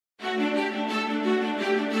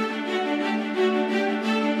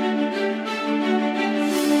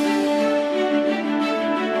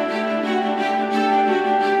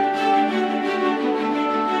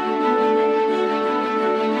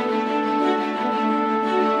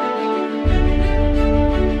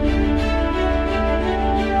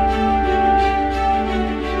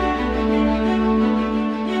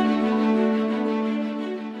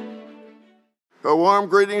warm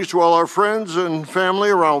greetings to all our friends and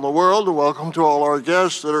family around the world, and welcome to all our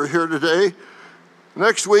guests that are here today.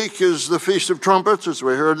 Next week is the Feast of Trumpets, as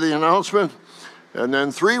we heard the announcement, and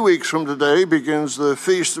then 3 weeks from today begins the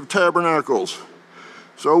Feast of Tabernacles.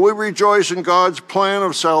 So we rejoice in God's plan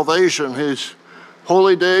of salvation. His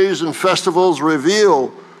holy days and festivals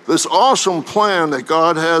reveal this awesome plan that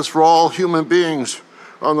God has for all human beings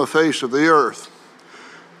on the face of the earth.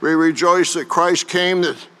 We rejoice that Christ came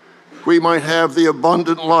that we might have the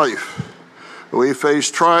abundant life. We face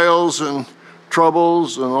trials and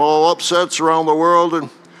troubles and all upsets around the world, and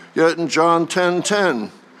yet in John 10:10,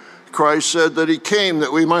 Christ said that he came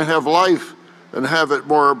that we might have life and have it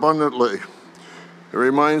more abundantly. It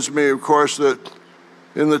reminds me, of course, that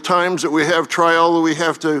in the times that we have trial, we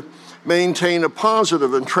have to maintain a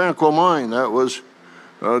positive and tranquil mind. That was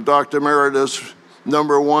Dr. Merida's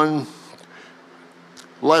number one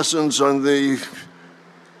lessons on the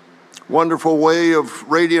wonderful way of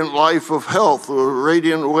radiant life of health,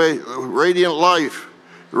 radiant life,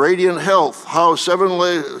 radiant health. How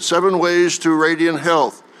 7 ways to radiant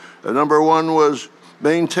health. And number one was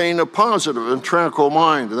maintain a positive and tranquil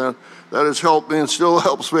mind. And that has helped me and still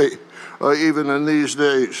helps me even in these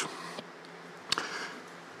days.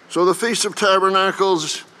 So the Feast of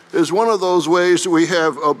Tabernacles is one of those ways that we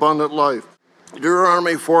have abundant life.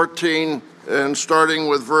 Deuteronomy 14 and starting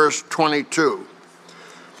with verse 22.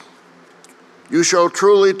 You shall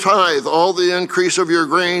truly tithe all the increase of your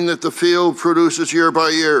grain that the field produces year by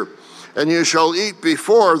year, and you shall eat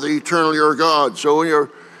before the eternal your God. So when you're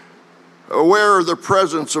aware of the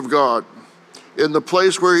presence of God in the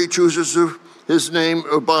place where he chooses to his name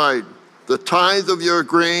abide, the tithe of your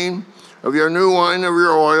grain, of your new wine, of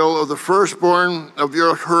your oil, of the firstborn of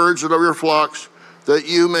your herds and of your flocks, that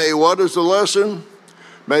you may, what is the lesson?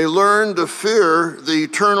 May learn to fear the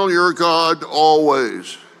eternal your God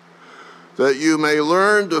always. That you may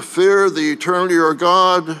learn to fear the eternal your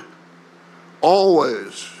God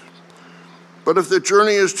always. But if the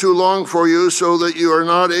journey is too long for you so that you are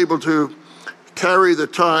not able to carry the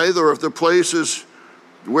tithe, or if the place is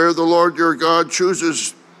where the Lord your God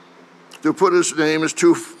chooses to put his name is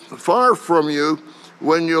too far from you,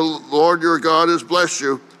 when your Lord your God has blessed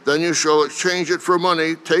you, then you shall exchange it for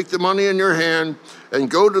money, take the money in your hand, and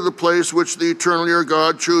go to the place which the eternal your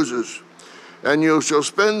God chooses. And you shall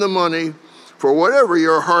spend the money for whatever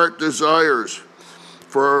your heart desires,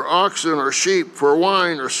 for oxen or sheep, for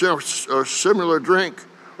wine or similar drink,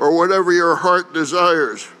 or whatever your heart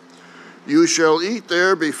desires. You shall eat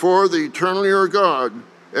there before the eternal your God,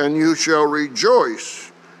 and you shall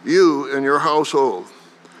rejoice, you and your household.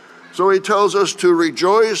 So he tells us to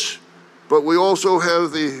rejoice, but we also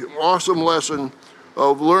have the awesome lesson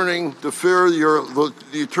of learning to fear the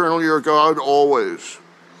eternal your God always.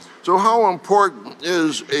 So how important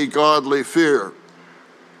is a godly fear?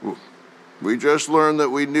 We just learned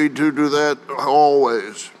that we need to do that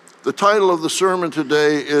always. The title of the sermon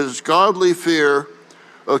today is Godly Fear,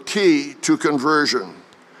 a Key to Conversion.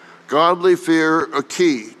 Godly fear, a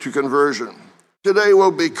key to conversion. Today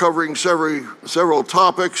we'll be covering several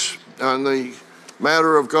topics on the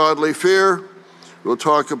matter of godly fear. We'll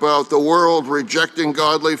talk about the world rejecting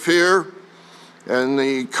godly fear and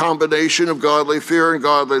the combination of godly fear and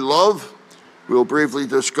godly love. We'll briefly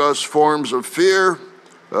discuss forms of fear,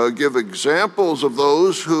 give examples of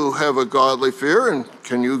those who have a godly fear, and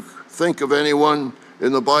can you think of anyone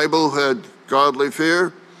in the Bible who had godly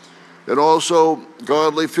fear? And also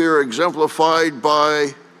godly fear exemplified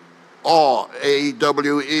by awe,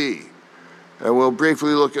 A-W-E. And we'll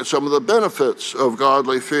briefly look at some of the benefits of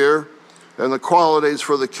godly fear and the qualities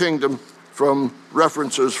for the kingdom from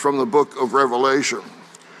references from the book of Revelation.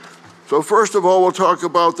 So first of all, we'll talk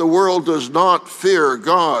about the world does not fear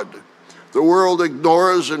God. The world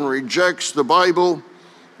ignores and rejects the Bible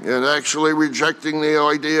and actually rejecting the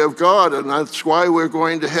idea of God. And that's why we're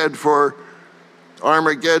going to head for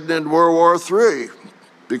Armageddon and World War III,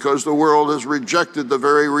 because the world has rejected the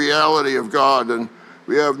very reality of God. And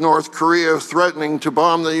we have North Korea threatening to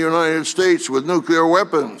bomb the United States with nuclear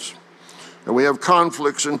weapons. And we have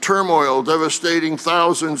conflicts and turmoil devastating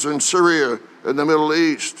thousands in Syria and the Middle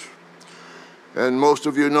East. And most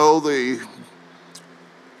of you know the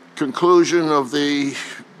conclusion of the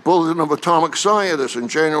Bulletin of Atomic Scientists on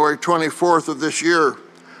January 24th of this year,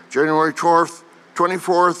 January 24th,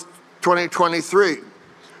 2023.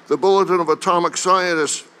 The Bulletin of Atomic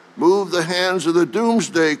Scientists moved the hands of the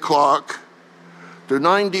doomsday clock to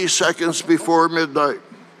 90 seconds before midnight.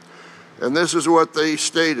 And this is what they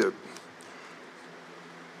stated.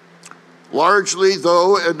 Largely,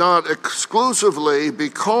 though, and not exclusively,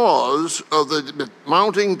 because of the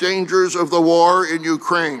mounting dangers of the war in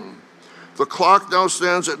Ukraine, The clock now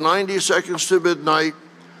stands at 90 seconds to midnight,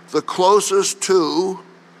 the closest to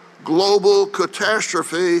global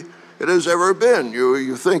catastrophe it has ever been.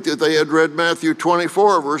 You think that they had read Matthew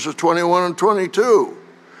 24, verses 21 and 22.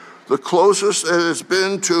 The closest it has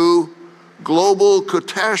been to global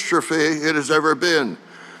catastrophe it has ever been.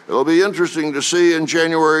 It'll be interesting to see in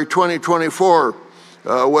January 2024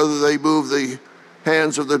 whether they move the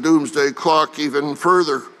hands of the doomsday clock even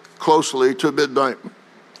further closely to midnight.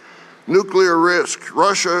 Nuclear risk.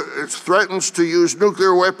 Russia threatens to use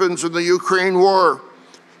nuclear weapons in the Ukraine war,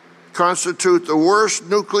 constitute the worst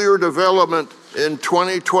nuclear development in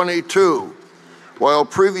 2022, while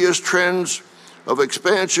previous trends of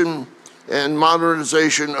expansion and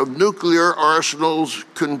modernization of nuclear arsenals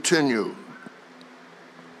continue.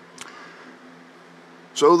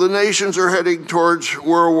 So the nations are heading towards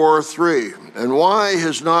World War III. And why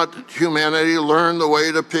has not humanity learned the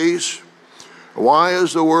way to peace? Why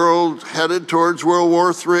is the world headed towards World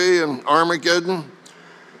War III and Armageddon?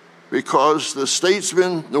 Because the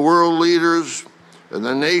statesmen, the world leaders, and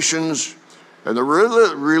the nations, and the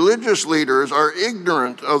religious leaders are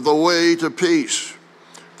ignorant of the way to peace.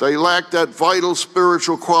 They lack that vital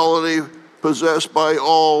spiritual quality possessed by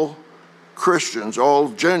all Christians,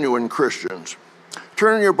 all genuine Christians.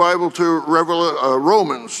 Turn your Bible to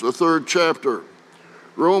Romans, the 3rd chapter.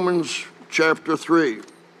 Romans chapter 3.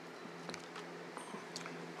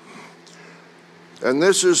 And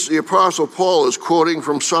this is the Apostle Paul is quoting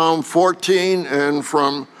from Psalm 14 and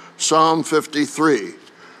from Psalm 53.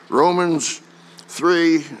 Romans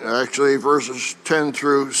 3, actually verses 10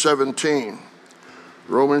 through 17.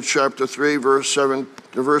 Romans chapter 3, verse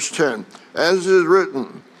 10. As it is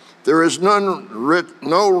written, there is none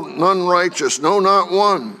righteous, no, not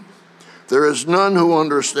one. There is none who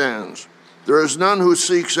understands. There is none who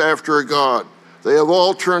seeks after God. They have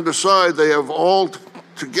all turned aside. They have all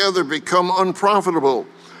together become unprofitable.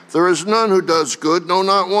 There is none who does good, no,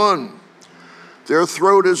 not one. Their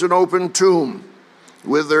throat is an open tomb.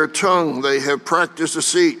 With their tongue they have practiced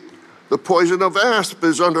deceit. The poison of asp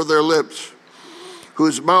is under their lips,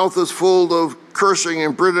 whose mouth is full of cursing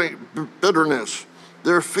and bitterness.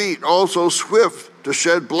 Their feet also swift to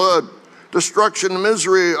shed blood. Destruction and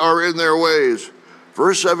misery are in their ways.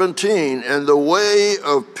 Verse 17, and the way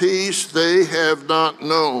of peace they have not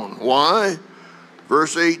known. Why?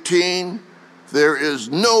 Verse 18, there is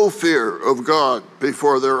no fear of God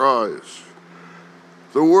before their eyes.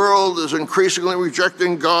 The world is increasingly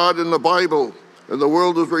rejecting God in the Bible, and the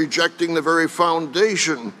world is rejecting the very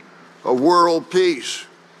foundation of world peace,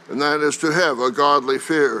 and that is to have a godly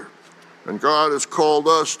fear. And God has called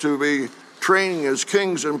us to be training as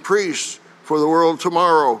kings and priests for the world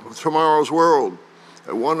tomorrow's world.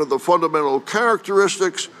 And one of the fundamental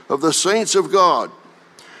characteristics of the saints of God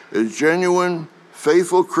is genuine,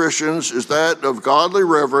 faithful Christians is that of godly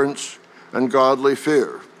reverence and godly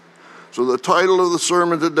fear. So the title of the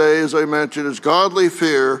sermon today, as I mentioned, is Godly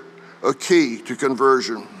Fear, a Key to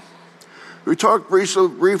Conversion. We talked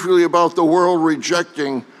briefly about the world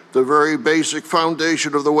rejecting the very basic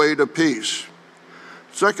foundation of the way to peace.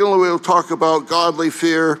 Secondly, we'll talk about godly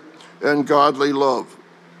fear and godly love.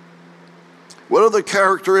 What are the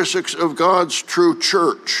characteristics of God's true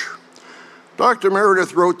church? Dr.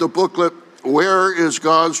 Meredith wrote the booklet, Where is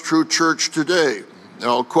God's True Church Today? And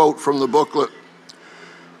I'll quote from the booklet.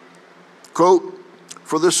 Quote,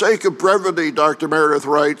 for the sake of brevity, Dr. Meredith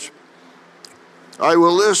writes, I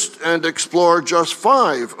will list and explore just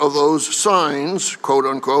 5 of those signs, quote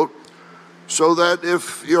unquote, so that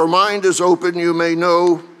if your mind is open, you may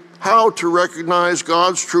know how to recognize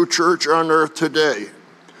God's true church on earth today.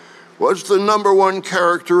 What's the number one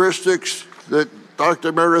characteristics that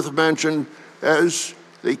Dr. Meredith mentioned as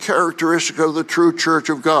the characteristic of the true church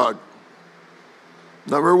of God?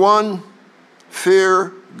 Number 1,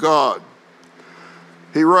 fear God.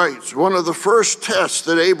 He writes, one of the first tests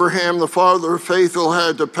that Abraham, the father of faithful,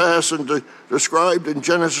 had to pass and described in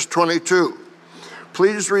Genesis 22.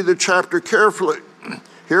 Please read the chapter carefully.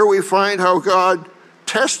 Here we find how God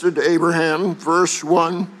tested Abraham, verse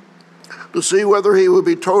 1, to see whether he would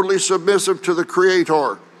be totally submissive to the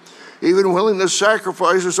Creator, even willing to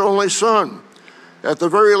sacrifice his only son. At the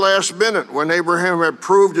very last minute, when Abraham had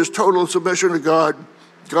proved his total submission to God,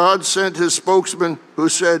 God sent his spokesman who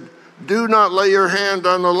said, do not lay your hand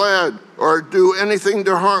on the lad or do anything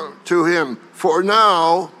to harm to him, for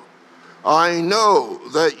now I know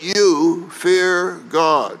that you fear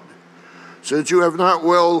God, since you have not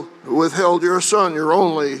well withheld your son, your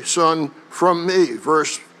only son, from me.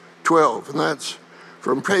 Verse 12, and that's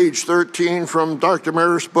from page 13 from Dr.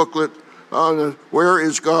 Meredith's booklet on Where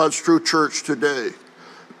is God's True Church Today.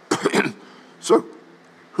 So,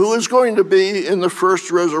 Who is going to be in the first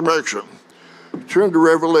resurrection? Turn to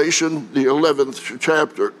Revelation, the 11th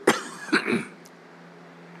chapter.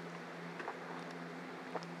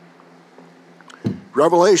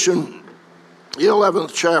 Revelation, the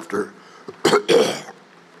 11th chapter.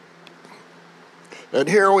 And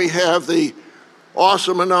here we have the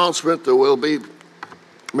awesome announcement that we'll be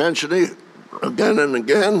mentioning again and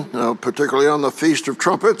again, particularly on the Feast of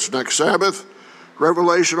Trumpets next Sabbath.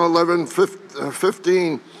 Revelation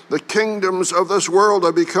 11:15. The kingdoms of this world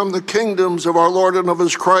have become the kingdoms of our Lord and of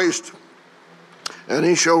his Christ, and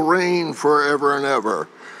he shall reign forever and ever.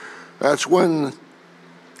 That's when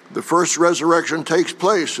the first resurrection takes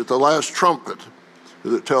place, at the last trumpet,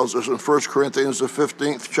 as it tells us in 1 Corinthians, the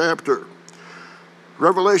 15th chapter.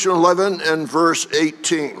 Revelation 11 and verse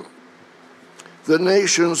 18. The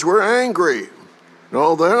nations were angry.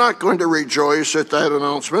 No, they're not going to rejoice at that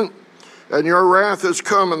announcement. And your wrath has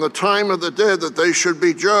come, and the time of the dead, that they should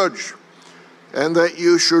be judged, and that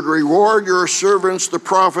you should reward your servants, the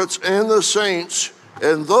prophets and the saints,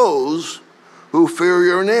 and those who fear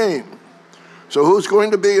your name. So who's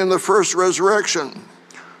going to be in the first resurrection?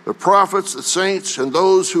 The prophets, the saints, and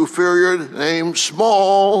those who fear your name,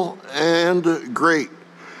 small and great,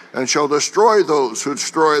 and shall destroy those who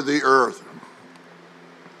destroy the earth.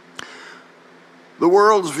 The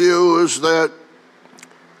world's view is that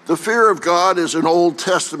the fear of God is an Old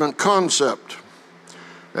Testament concept,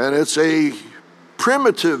 and it's a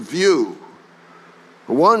primitive view.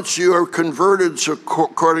 Once you are converted, so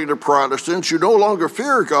according to Protestants, you no longer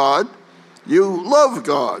fear God, you love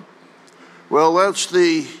God. Well, that's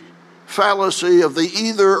the fallacy of the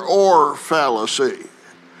either-or fallacy.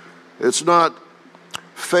 It's not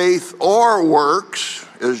faith or works,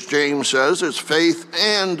 as James says, it's faith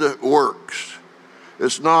and works.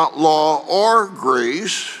 It's not law or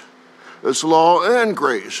grace, it's law and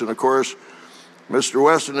grace. And of course, Mr.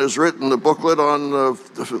 Weston has written the booklet on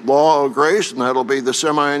the law of grace, and that'll be the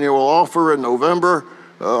semi-annual offer in November.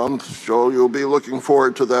 So you'll be looking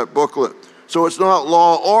forward to that booklet. So it's not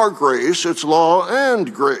law or grace, it's law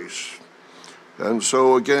and grace. And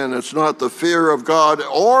so again, it's not the fear of God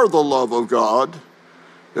or the love of God,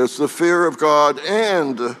 it's the fear of God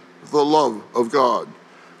and the love of God,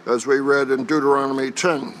 as we read in Deuteronomy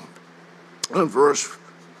 10 and verse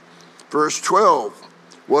 12.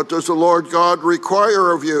 What does the Lord God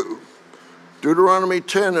require of you? Deuteronomy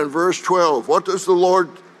 10 and verse 12. What does the Lord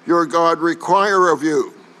your God require of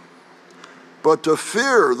you? But to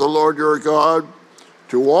fear the Lord your God,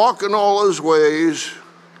 to walk in all his ways,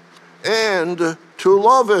 and to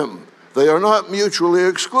love him. They are not mutually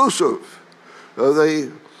exclusive.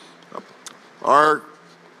 They are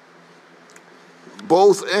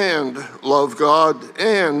both and love God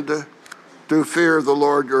and to fear the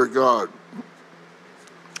Lord your God.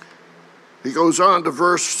 He goes on to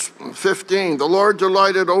verse 15. The Lord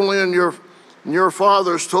delighted only in your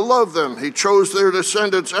fathers to love them. He chose their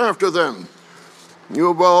descendants after them. You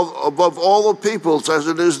above all the peoples as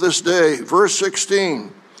it is this day. Verse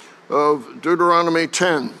 16 of Deuteronomy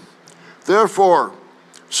 10. Therefore,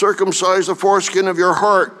 circumcise the foreskin of your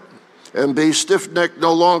heart and be stiff-necked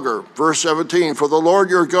no longer. Verse 17, for the Lord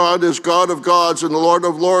your God is God of gods and the Lord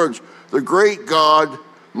of lords, the great God,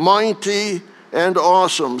 mighty and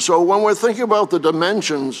awesome. So when we're thinking about the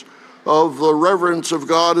dimensions of the reverence of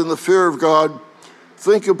God and the fear of God,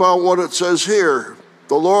 think about what it says here.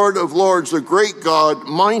 The Lord of lords, the great God,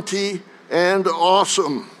 mighty and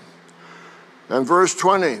awesome. And verse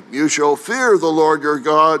 20, you shall fear the Lord your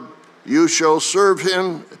God, you shall serve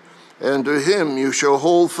him, and to him you shall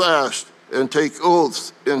hold fast and take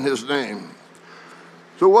oaths in his name.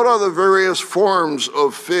 So what are the various forms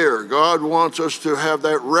of fear? God wants us to have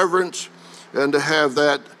that reverence and to have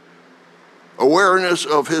that awareness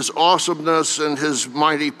of his awesomeness and his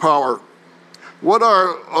mighty power. What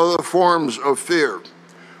are other forms of fear?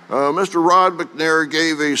 Mr. Rod McNair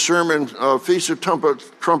gave a sermon, Feast of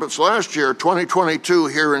Trumpets last year, 2022,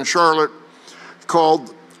 here in Charlotte,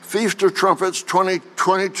 called Feast of Trumpets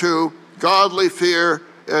 2022, Godly Fear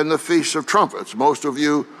and the Feast of Trumpets. Most of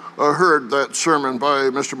you heard that sermon by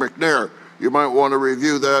Mr. McNair. You might want to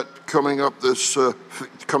review that coming up this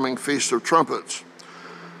coming Feast of Trumpets.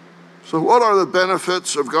 So what are the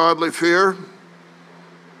benefits of godly fear?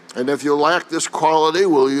 And if you lack this quality,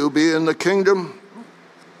 will you be in the kingdom?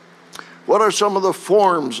 What are some of the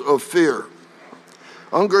forms of fear?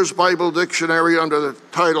 Unger's Bible Dictionary, under the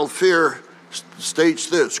title Fear, states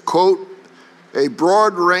this, quote, a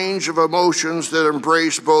broad range of emotions that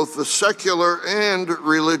embrace both the secular and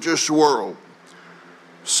religious world.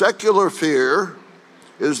 Secular fear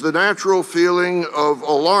is the natural feeling of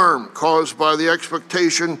alarm caused by the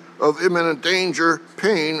expectation of imminent danger,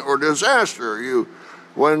 pain, or disaster.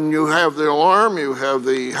 When you have the alarm, you have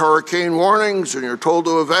the hurricane warnings, and you're told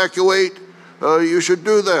to evacuate, you should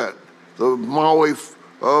do that. The Maui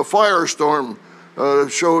firestorm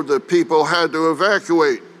showed that people had to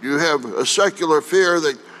evacuate. You have a secular fear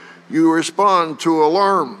that you respond to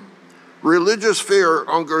alarm. Religious fear,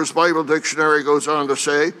 Unger's Bible Dictionary goes on to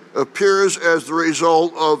say, appears as the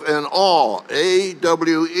result of an awe,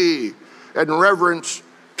 A-W-E, and reverence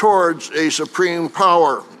towards a supreme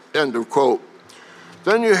power, end of quote.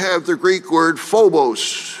 Then you have the Greek word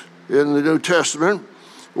phobos in the New Testament.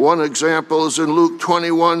 One example is in Luke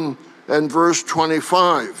 21 and verse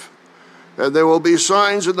 25. And there will be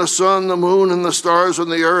signs in the sun, the moon, and the stars on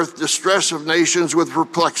the earth, distress of nations with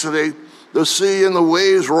perplexity, the sea and the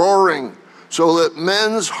waves roaring, so that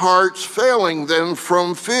men's hearts failing them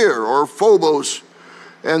from fear, or phobos,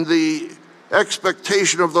 and the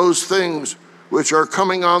expectation of those things which are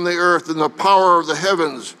coming on the earth, and the power of the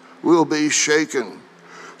heavens will be shaken.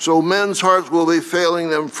 So men's hearts will be failing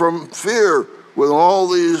them from fear when all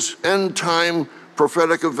these end-time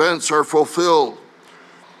prophetic events are fulfilled.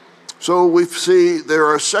 So we see there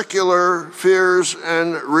are secular fears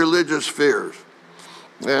and religious fears.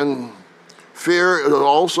 And fear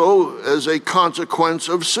also as a consequence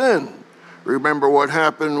of sin. Remember what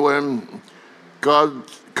happened when God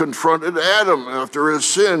confronted Adam after his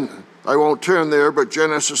sin. I won't turn there, but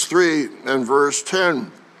Genesis 3 and verse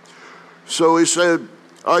 10. So he said,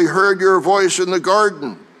 I heard your voice in the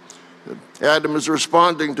garden. Adam is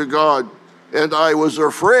responding to God, and I was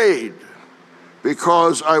afraid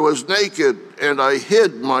because I was naked and I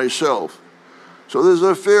hid myself. So there's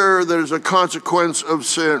a fear that is a consequence of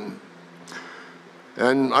sin.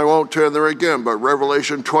 And I won't turn there again, but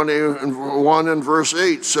Revelation 21 and verse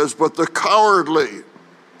 8 says, but the cowardly,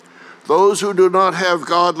 those who do not have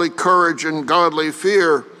godly courage and godly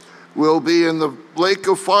fear, will be in the lake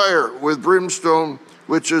of fire with brimstone,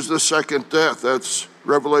 which is the second death. That's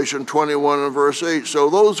Revelation 21 and verse 8. So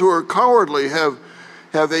those who are cowardly have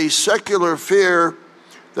a secular fear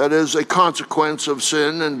that is a consequence of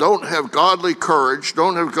sin, and don't have godly courage,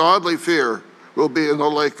 don't have godly fear, will be in the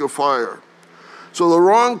lake of fire. So the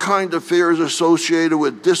wrong kind of fear is associated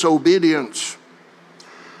with disobedience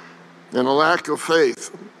and a lack of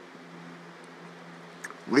faith.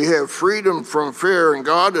 We have freedom from fear, and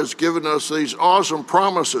God has given us these awesome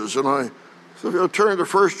promises. So if you'll turn to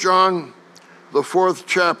 1 John, the 4th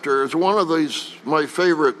chapter, it's one of these, my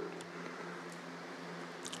favorite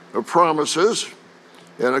promises.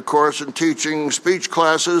 And of course, in teaching speech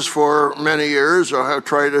classes for many years, I have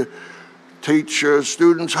tried to teach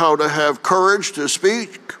students how to have courage to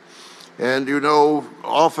speak. And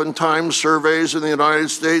oftentimes surveys in the United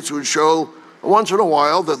States would show once in a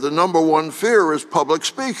while that the number one fear is public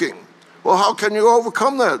speaking. Well, how can you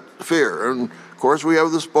overcome that fear? And of course, we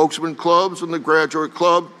have the spokesman clubs and the graduate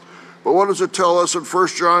club. But what does it tell us in 1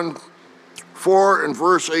 John 4 and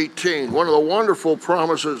verse 18? One of the wonderful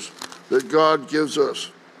promises that God gives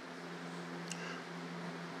us.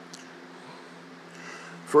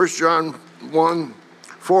 1 John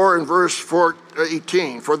 4 and verse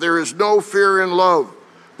 18. For there is no fear in love,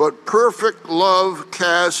 but perfect love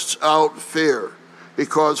casts out fear,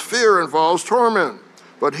 because fear involves torment.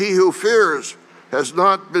 But he who fears has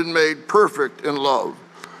not been made perfect in love.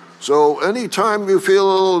 So anytime you feel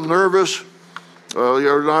a little nervous,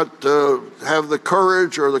 you're not have the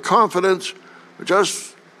courage or the confidence,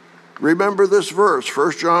 just remember this verse,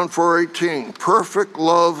 1 John 4:18. Perfect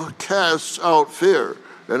love casts out fear,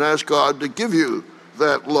 and ask God to give you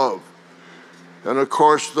that love. And of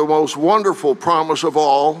course, the most wonderful promise of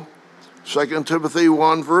all, 2 Timothy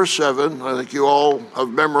 1 verse 7, I think you all have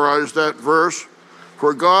memorized that verse.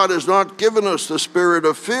 For God has not given us the spirit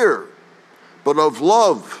of fear, but of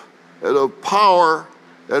love and of power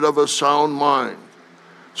and of a sound mind.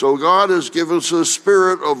 So God has given us a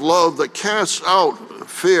spirit of love that casts out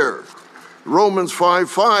fear. Romans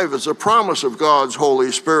 5:5 is a promise of God's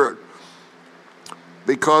Holy Spirit.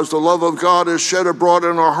 Because the love of God is shed abroad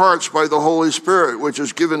in our hearts by the Holy Spirit, which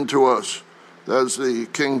is given to us. That's the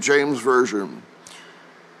King James Version.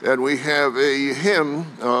 And we have a hymn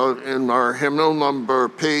in our hymnal number,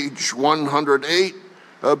 page 108,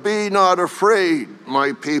 Be Not Afraid,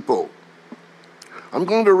 My People. I'm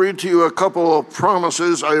going to read to you a couple of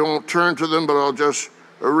promises. I won't turn to them, but I'll just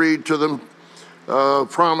read to them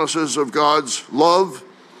promises of God's love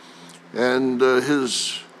and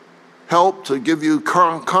his help to give you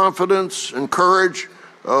confidence and courage.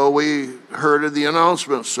 We heard in the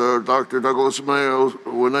announcements, Dr. Douglas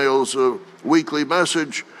Winnail's weekly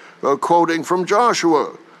message, quoting from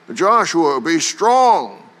Joshua. Joshua, be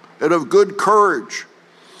strong and of good courage.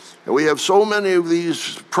 And we have so many of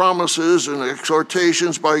these promises and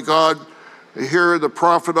exhortations by God. Here, the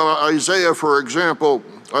prophet Isaiah, for example,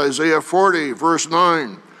 Isaiah 40, verse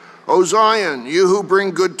 9. O Zion, you who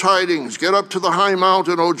bring good tidings, get up to the high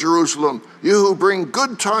mountain, O Jerusalem. You who bring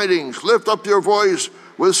good tidings, lift up your voice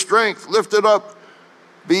with strength, lift it up.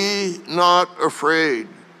 Be not afraid.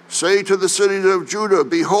 Say to the cities of Judah,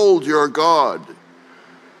 behold your God.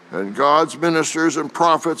 And God's ministers and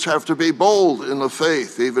prophets have to be bold in the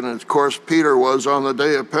faith, even as, of course, Peter was on the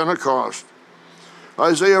day of Pentecost.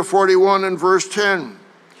 Isaiah 41 and verse 10,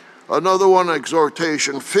 another one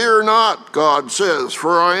exhortation. Fear not, God says,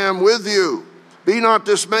 for I am with you. Be not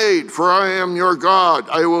dismayed, for I am your God.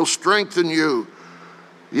 I will strengthen you.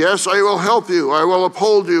 Yes, I will help you. I will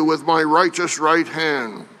uphold you with my righteous right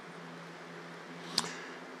hand.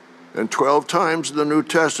 And 12 times in the New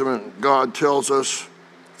Testament, God tells us,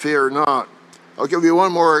 fear not. I'll give you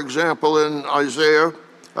one more example in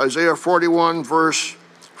Isaiah 41, verse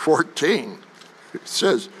 14. It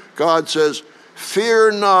says, God says,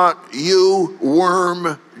 fear not, you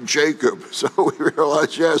worm Jacob. So we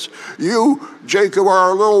realize, yes, you, Jacob, are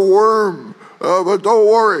a little worm, but don't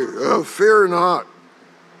worry, fear not.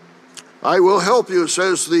 I will help you,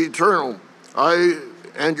 says the Eternal, I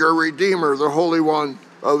and your Redeemer, the Holy One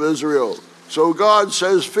of Israel. So God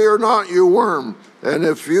says, fear not, you worm. And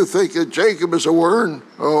if you think that Jacob is a worm,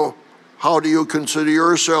 oh, how do you consider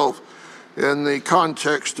yourself in the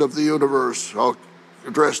context of the universe? I'll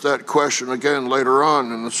address that question again later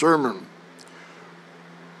on in the sermon.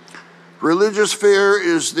 Religious fear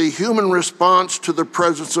is the human response to the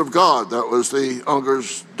presence of God. That was the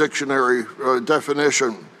Unger's dictionary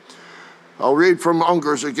definition. I'll read from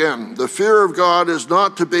Unger's again. The fear of God is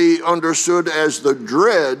not to be understood as the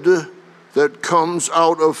dread that comes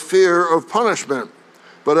out of fear of punishment,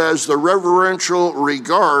 but as the reverential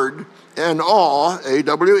regard and awe,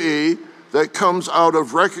 A-W-E, that comes out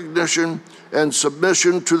of recognition and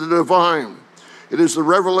submission to the divine. It is the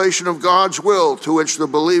revelation of God's will to which the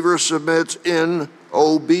believer submits in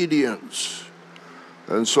obedience.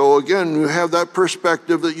 And so again, you have that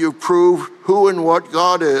perspective that you prove who and what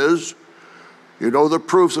God is. You know the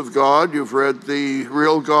proofs of God. You've read the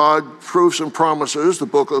Real God, Proofs and Promises, the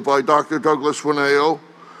booklet by Dr. Douglas Winnail.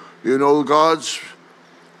 You know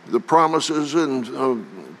the promises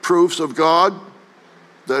and proofs of God,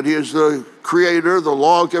 that he is the creator, the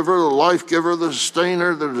lawgiver, the life giver, the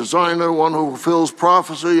sustainer, the designer, one who fulfills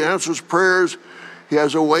prophecy, answers prayers. He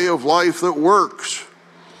has a way of life that works.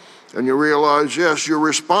 And you realize, yes, you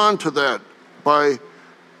respond to that by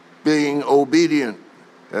being obedient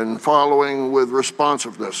and following with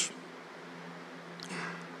responsiveness.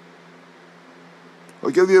 I'll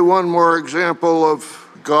give you one more example of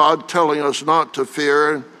God telling us not to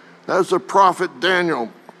fear, and that's the prophet Daniel.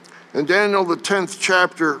 In Daniel, the 10th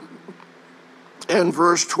chapter and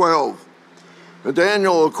verse 12. And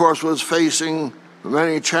Daniel, of course, was facing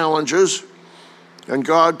many challenges, and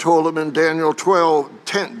God told him in Daniel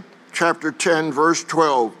chapter 10, verse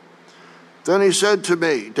 12, then he said to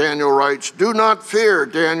me, Daniel writes, do not fear,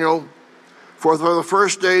 Daniel, for the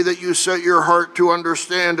first day that you set your heart to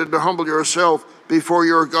understand and to humble yourself before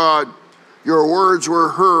your God, your words were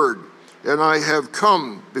heard, and I have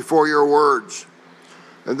come before your words.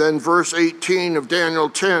 And then verse 18 of Daniel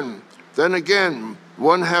 10, then again,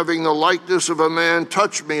 one having the likeness of a man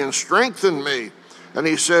touched me and strengthened me. And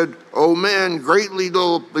he said, O man, greatly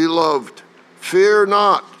beloved, fear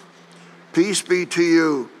not. Peace be to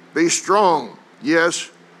you. Be strong.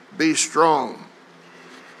 Yes, be strong.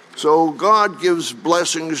 So God gives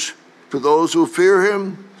blessings to those who fear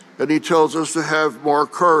him, and he tells us to have more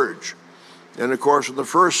courage. And of course, in the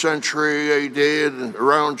first century AD and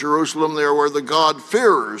around Jerusalem, there were the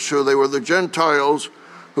God-fearers, who they were the Gentiles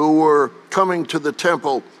who were coming to the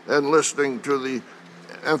temple and listening to the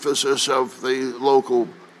emphasis of the local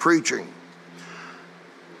preaching.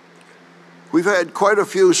 We've had quite a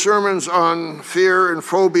few sermons on fear and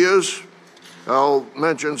phobias. I'll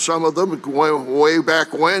mention some of them. Way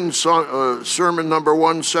back when, sermon number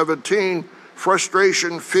 117,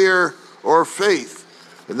 frustration, fear, or faith.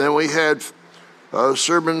 And then we had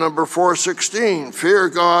sermon number 416, fear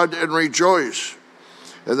God and rejoice.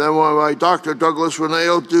 And then one by Dr. Douglas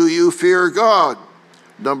Winnail, do you fear God?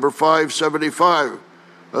 Number 575.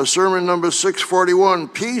 Sermon number 641,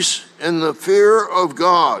 peace in the fear of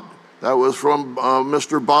God. That was from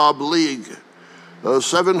Mr. Bob League.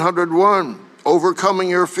 701, overcoming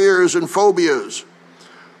your fears and phobias.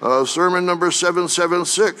 Sermon number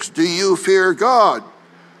 776, do you fear God?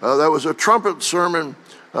 That was a trumpet sermon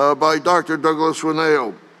by Dr. Douglas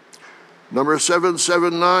Winnail. Number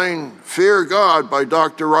 779, Fear God by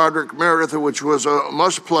Dr. Roderick Meredith, which was a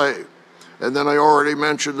must-play. And then I already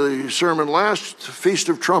mentioned the sermon Feast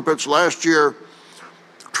of Trumpets last year,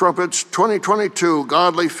 Trumpets 2022,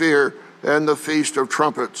 Godly Fear, and the Feast of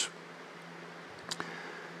Trumpets.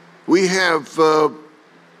 We're in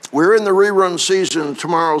the rerun season,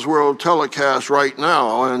 Tomorrow's World telecast right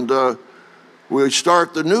now, and we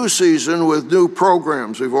start the new season with new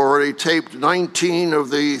programs. We've already taped 19 of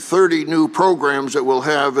the 30 new programs that we'll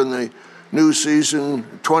have in the new season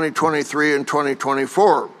 2023 and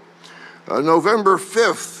 2024. November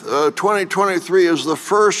 5th, 2023 is the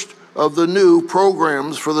first of the new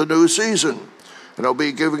programs for the new season. And it'll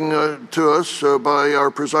be given to us by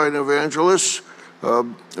our presiding evangelist,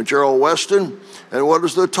 Gerald Weston. And what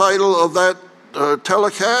is the title of that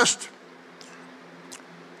telecast?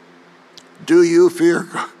 Do you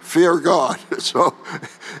fear God? So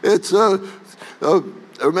it's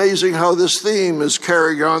amazing how this theme is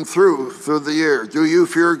carried on through the year. Do you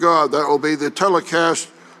fear God? That will be the telecast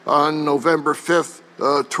on November 5th,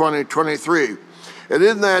 2023. And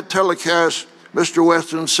in that telecast, Mr.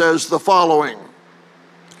 Weston says the following: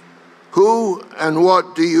 who and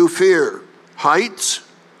what do you fear? Heights?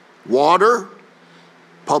 Water?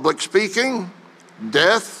 Public speaking?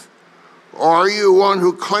 Death? Or are you one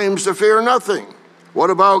who claims to fear nothing? What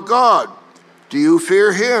about God? Do you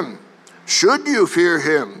fear him? Should you fear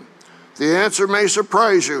him? The answer may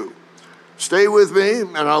surprise you. Stay with me,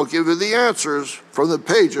 and I'll give you the answers from the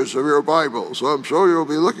pages of your Bible. So I'm sure you'll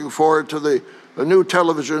be looking forward to the new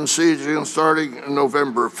television season starting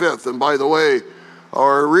November 5th. And by the way,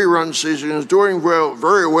 our rerun season is doing well,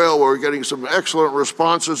 very well. We're getting some excellent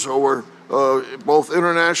responses over both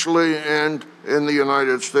internationally and in the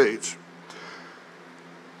United States.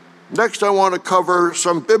 Next, I want to cover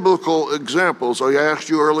some biblical examples. I asked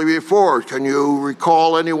you earlier before, can you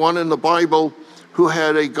recall anyone in the Bible who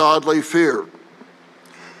had a godly fear?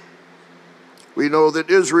 We know that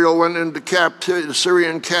Israel went into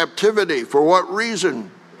Syrian captivity. For what reason?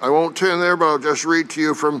 I won't turn there, but I'll just read to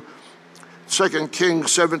you from 2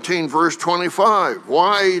 Kings 17, verse 25.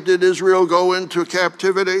 Why did Israel go into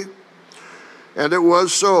captivity? And it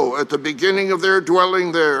was so, at the beginning of their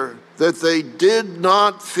dwelling there, that they did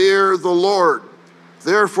not fear the Lord.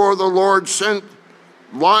 Therefore the Lord sent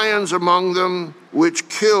lions among them, which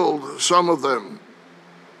killed some of them.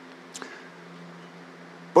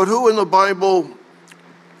 But who in the Bible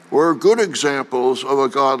were good examples of a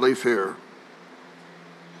godly fear?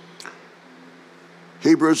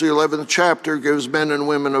 Hebrews, the 11th chapter, gives men and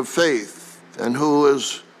women of faith. And who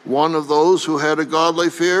is one of those who had a godly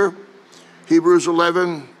fear? Hebrews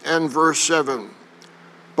 11 and verse 7.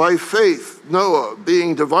 By faith, Noah,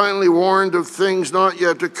 being divinely warned of things not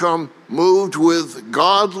yet to come, moved with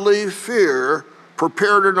godly fear,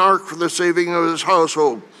 prepared an ark for the saving of his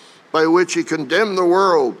household, by which he condemned the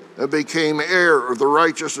world and became heir of the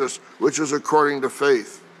righteousness which is according to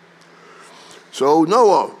faith. So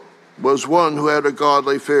Noah was one who had a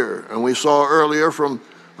godly fear. And we saw earlier from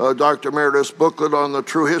Dr. Meredith's booklet on the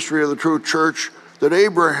true history of the true church that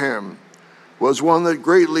Abraham was one that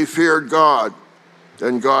greatly feared God.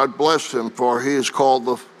 And God blessed him, for he is called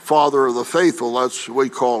the father of the faithful. That's what we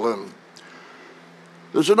call him.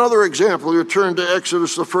 There's another example. You turn to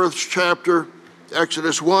Exodus, the first chapter,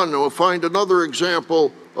 Exodus 1, and we'll find another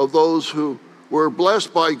example of those who were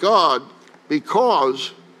blessed by God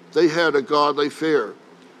because they had a godly fear.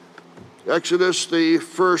 Exodus, the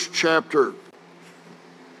first chapter.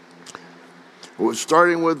 We're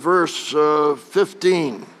starting with verse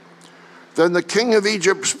 15. Then the king of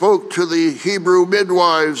Egypt spoke to the Hebrew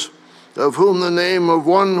midwives, of whom the name of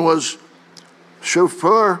one was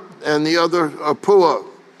Shiphrah and the other Puah.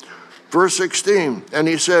 Verse 16, and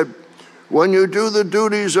he said, when you do the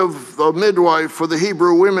duties of the midwife for the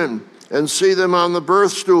Hebrew women and see them on the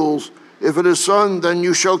birth stools, if it is son, then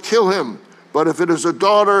you shall kill him. But if it is a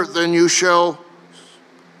daughter, then she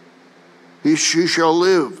shall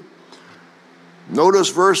live. Notice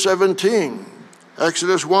verse 17.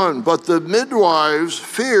 Exodus 1, but the midwives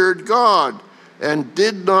feared God and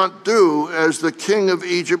did not do as the king of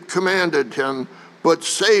Egypt commanded him, but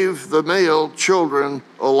saved the male children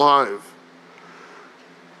alive.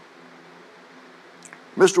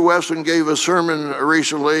 Mr. Weston gave a sermon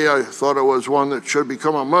recently. I thought it was one that should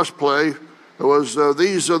become a must-play. It was,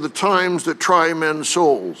 these are the times that try men's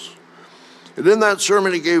souls. And in that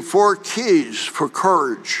sermon, he gave 4 keys for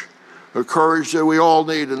courage, the courage that we all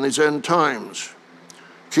need in these end times.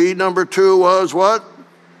 Key number 2 was what?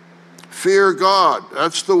 Fear God.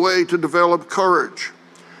 That's the way to develop courage.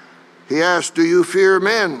 He asked, do you fear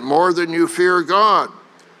men more than you fear God?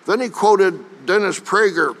 Then he quoted Dennis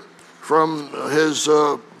Prager, from his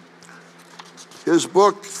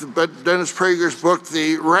book, Dennis Prager's book,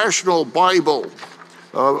 The Rational Bible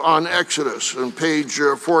on Exodus, on page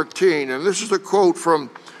 14. And this is a quote from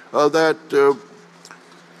that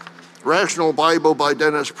Rational Bible by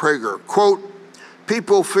Dennis Prager. Quote,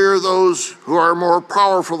 "People fear those who are more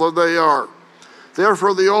powerful than they are.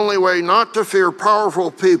 Therefore, the only way not to fear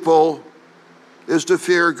powerful people is to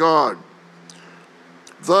fear God.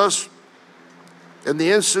 Thus, in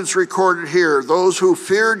the instance recorded here, those who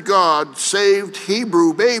feared God saved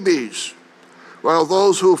Hebrew babies, while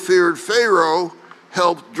those who feared Pharaoh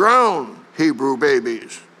helped drown Hebrew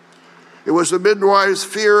babies. It was the midwives'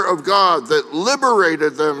 fear of God that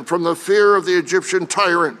liberated them from the fear of the Egyptian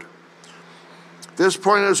tyrant. This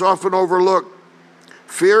point is often overlooked.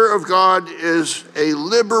 Fear of God is a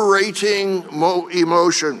liberating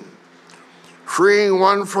emotion, freeing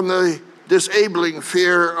one from the disabling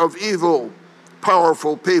fear of evil,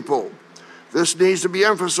 powerful people. This needs to be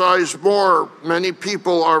emphasized more. Many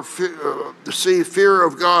people see fear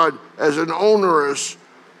of God as an onerous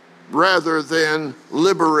rather than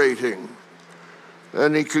liberating."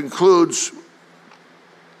 And he concludes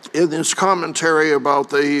in his commentary about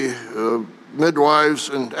the midwives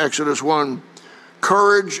in Exodus 1,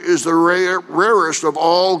 "Courage is the rarest of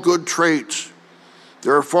all good traits.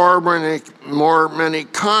 There are far many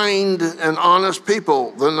kind and honest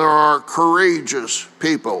people than there are courageous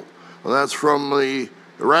people." And that's from the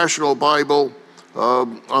Rational Bible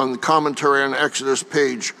on the commentary on Exodus,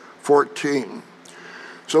 page 14.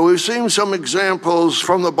 So we've seen some examples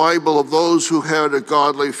from the Bible of those who had a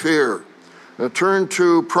godly fear. Now turn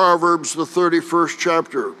to Proverbs, the 31st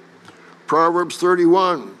chapter. Proverbs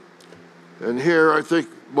 31. And here I think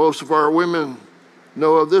most of our women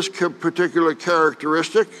know of this particular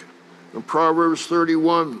characteristic in Proverbs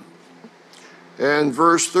 31 and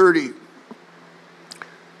verse 30.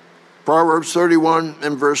 Proverbs 31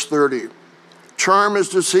 and verse 30. "Charm is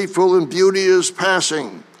deceitful and beauty is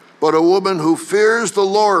passing, but a woman who fears the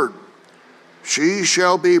Lord, she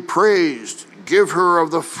shall be praised. Give her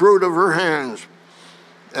of the fruit of her hands,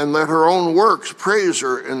 and let her own works praise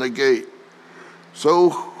her in the gate." So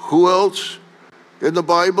who else in the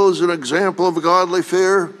Bible is an example of godly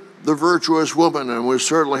fear? The virtuous woman, and we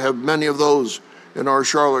certainly have many of those in our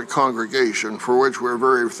Charlotte congregation, for which we're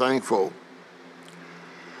very thankful.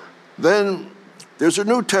 Then there's a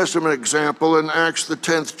New Testament example in Acts the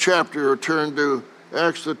 10th chapter. Turn to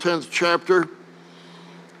Acts the 10th chapter.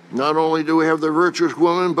 Not only do we have the virtuous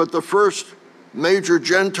woman, but the first major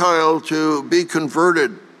Gentile to be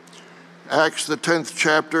converted. Acts the 10th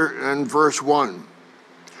chapter and verse 1.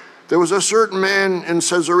 "There was a certain man in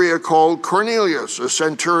Caesarea called Cornelius, a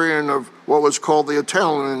centurion of what was called the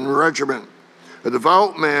Italian regiment, a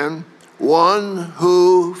devout man, one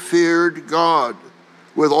who feared God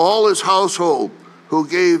with all his household, who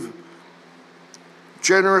gave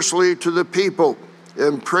generously to the people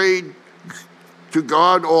and prayed to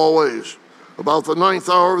God always. About the 9th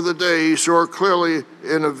hour of the day, he saw clearly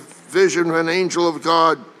in a vision an angel of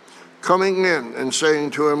God coming in and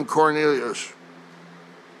saying to him, 'Cornelius.'"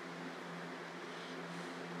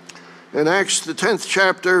 In Acts, the 10th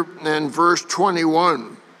chapter and verse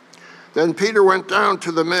 21, "Then Peter went down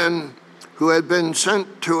to the men who had been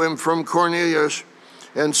sent to him from Cornelius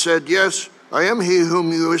and said, 'Yes, I am he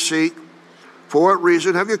whom you seek. For what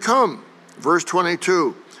reason have you come?' Verse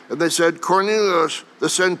 22, "And they said, 'Cornelius, the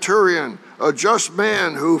centurion, a just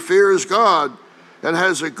man who fears God and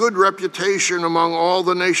has a good reputation among all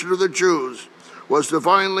the nation of the Jews, was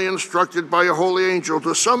divinely instructed by a holy angel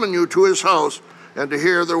to summon you to his house and to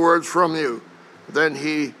hear the words from you.' Then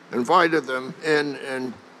he invited them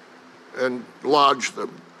in and lodged them."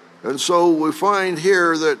 And so we find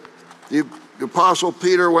here that the Apostle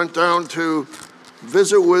Peter went down to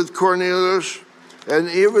visit with Cornelius, and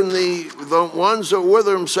even the ones that were with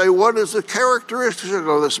him say, "What is the characteristic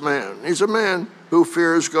of this man?" He's a man who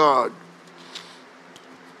fears God.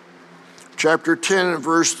 Chapter 10 and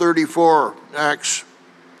verse 34, Acts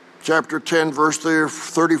chapter 10, verse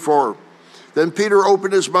 34. "Then Peter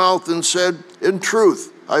opened his mouth and said, 'In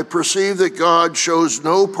truth, I perceive that God shows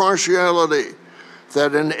no partiality,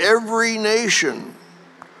 that in every nation,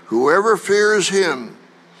 whoever fears him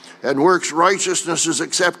and works righteousness is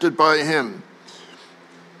accepted by him.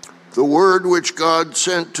 The word which God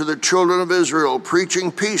sent to the children of Israel,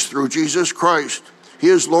 preaching peace through Jesus Christ. He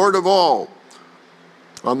is Lord of all.'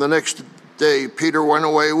 On the next day, Peter went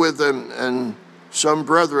away with them, and some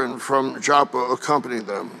brethren from Joppa accompanied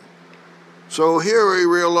them." So here we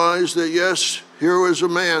realize that, yes, here was a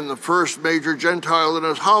man, the first major Gentile in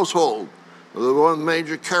his household. The one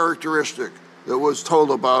major characteristic that was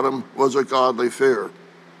told about him was a godly fear.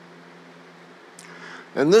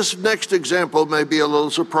 And this next example may be a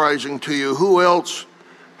little surprising to you. Who else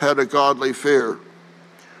had a godly fear?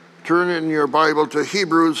 Turn in your Bible to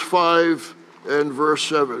Hebrews 5 and verse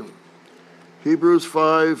 7. Hebrews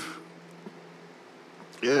 5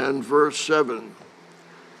 and verse 7.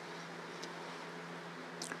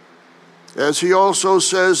 As he also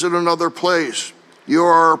says in another place, you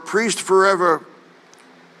are a priest forever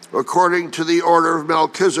according to the order of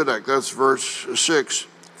Melchizedek. That's verse 6.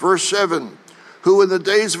 Verse 7, who in the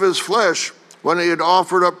days of his flesh, when he had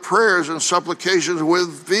offered up prayers and supplications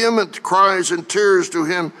with vehement cries and tears to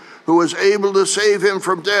him who was able to save him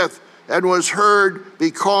from death, and was heard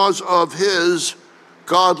because of his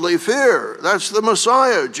godly fear. That's the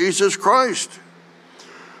Messiah, Jesus Christ.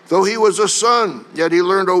 Though he was a son, yet he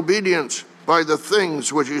learned obedience by the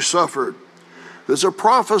things which he suffered. There's a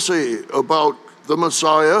prophecy about the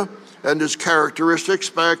Messiah and his characteristics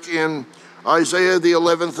back in Isaiah, the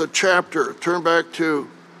 11th chapter. Turn back to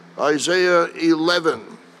Isaiah 11.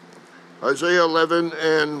 Isaiah 11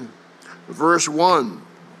 and verse 1.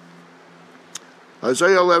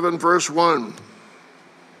 Isaiah 11, verse 1.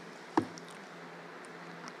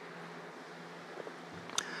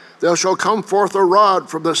 There shall come forth a rod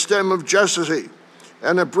from the stem of Jesse,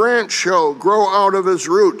 and a branch shall grow out of his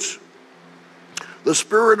roots. The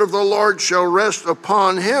Spirit of the Lord shall rest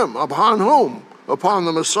upon him. Upon whom? Upon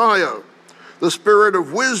the Messiah. The Spirit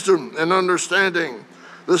of wisdom and understanding,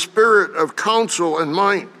 the Spirit of counsel and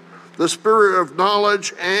might, the Spirit of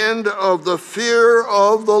knowledge and of the fear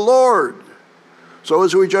of the Lord. So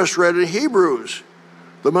as we just read in Hebrews,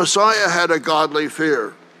 the Messiah had a godly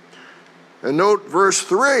fear. And note verse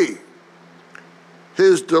 3,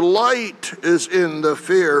 his delight is in the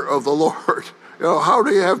fear of the Lord. You know, how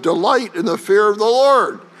do you have delight in the fear of the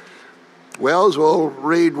Lord? Well, as we'll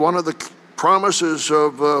read one of the promises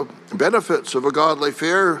of benefits of a godly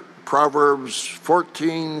fear, Proverbs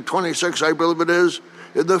 14:26, I believe it is.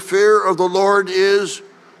 In the fear of the Lord is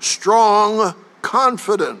strong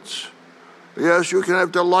confidence. Yes, you can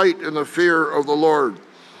have delight in the fear of the Lord.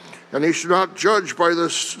 And he should not judge by the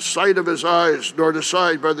sight of his eyes, nor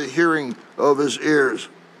decide by the hearing of his ears.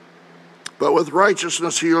 But with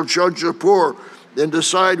righteousness he will judge the poor, and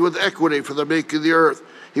decide with equity for the meek of the earth.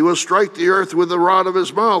 He will strike the earth with the rod of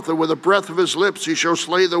his mouth, and with the breath of his lips he shall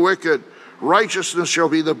slay the wicked. Righteousness shall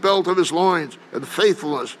be the belt of his loins, and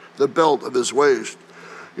faithfulness the belt of his waist.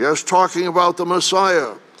 Yes, talking about the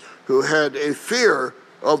Messiah, who had a fear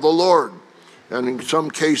of the Lord. And in some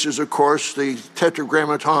cases, of course, the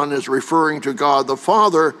Tetragrammaton is referring to God the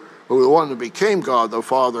Father, who was the one that became God the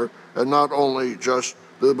Father, and not only just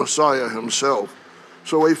the Messiah himself.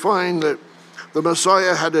 So we find that the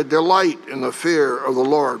Messiah had a delight in the fear of the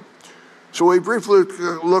Lord. So we briefly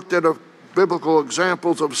looked at biblical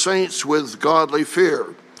examples of saints with godly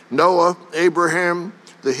fear. Noah, Abraham,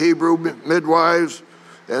 the Hebrew midwives,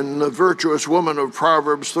 and the virtuous woman of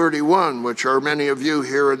Proverbs 31, which are many of you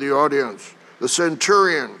here in the audience. The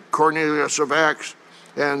centurion, Cornelius of Acts,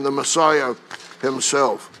 and the Messiah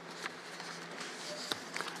himself.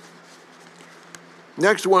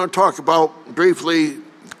 Next, I want to talk about briefly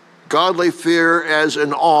godly fear as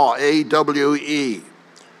an awe, A-W-E.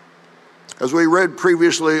 As we read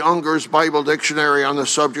previously, Unger's Bible Dictionary on the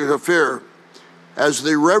subject of fear, as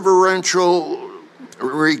the reverential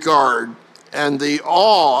regard and the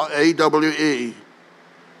awe, A-W-E,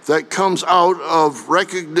 that comes out of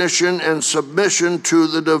recognition and submission to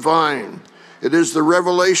the divine. It is the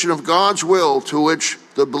revelation of God's will to which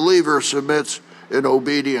the believer submits in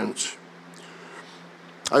obedience.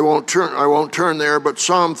 I won't turn there, but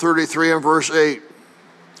Psalm 33 and verse 8.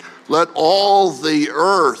 Let all the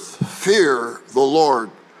earth fear the Lord.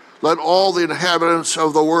 Let all the inhabitants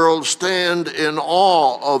of the world stand in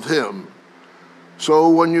awe of him. So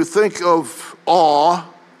when you think of awe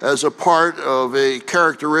as a part of a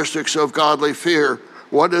characteristics of godly fear,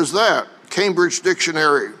 what is that? Cambridge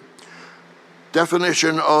Dictionary.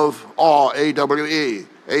 Definition of awe, A-W-E.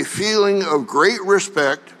 A feeling of great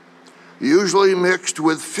respect, usually mixed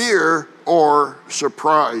with fear or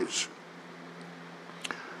surprise.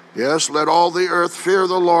 Yes, let all the earth fear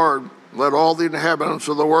the Lord. Let all the inhabitants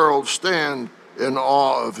of the world stand in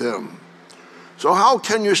awe of him. So how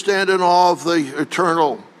can you stand in awe of the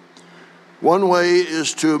eternal? One way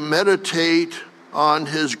is to meditate on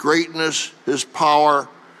his greatness, his power,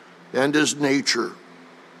 and his nature.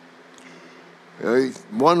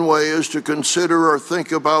 One way is to consider or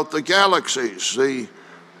think about the galaxies, the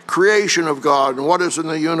creation of God, and what is in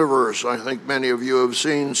the universe. I think many of you have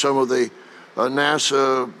seen some of the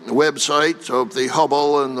NASA websites of the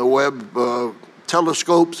Hubble and the Webb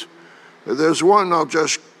telescopes. There's one I'll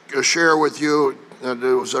just share with you. and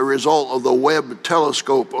it was a result of the Webb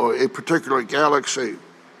telescope, or a particular galaxy.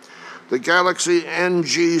 The galaxy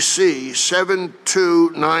NGC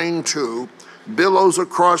 7292 billows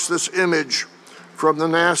across this image from the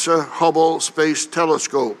NASA Hubble Space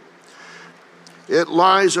Telescope. It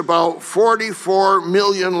lies about 44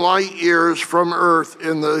 million light years from Earth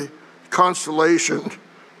in the constellation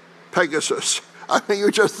Pegasus. I mean,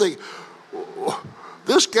 you just think,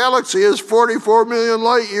 this galaxy is 44 million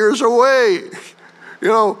light years away. You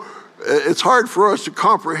know, it's hard for us to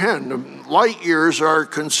comprehend. Light years are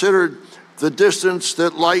considered the distance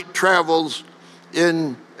that light travels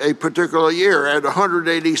in a particular year at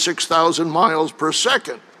 186,000 miles per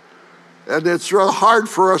second. And it's real hard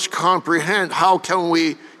for us to comprehend. How can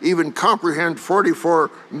we even comprehend 44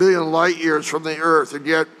 million light years from the Earth? And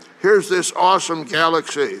yet, here's this awesome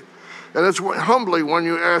galaxy. And it's humbling when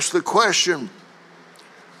you ask the question,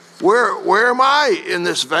 where am I in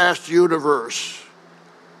this vast universe?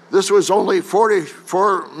 This was only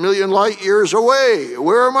 44 million light years away.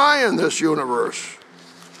 Where am I in this universe?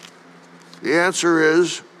 The answer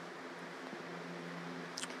is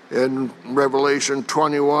in Revelation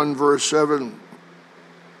 21, verse 7.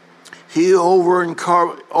 He who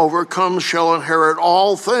overcomes shall inherit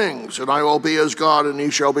all things, and I will be his God, and he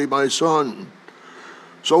shall be my son.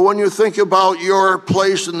 So when you think about your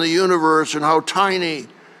place in the universe and how tiny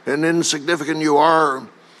and insignificant you are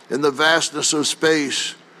in the vastness of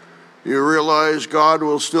space, you realize God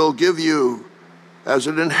will still give you as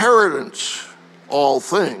an inheritance all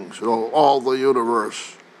things, all the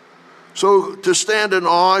universe. So to stand in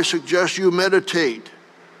awe, I suggest you meditate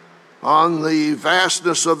on the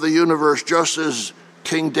vastness of the universe, just as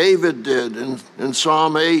King David did in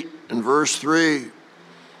Psalm 8 and verse 3.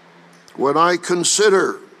 When I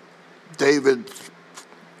consider, David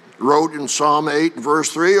wrote in Psalm 8 and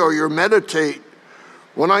verse 3, or you meditate,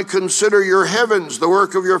 when I consider your heavens, the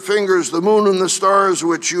work of your fingers, the moon and the stars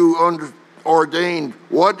which you ordained,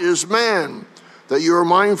 what is man that you are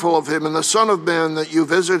mindful of him, and the Son of Man that you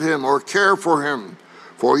visit him or care for him?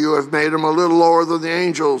 For you have made him a little lower than the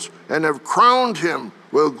angels and have crowned him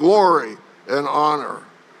with glory and honor.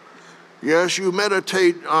 Yes, you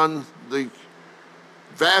meditate on the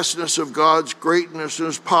vastness of God's greatness and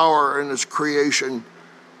his power and his creation.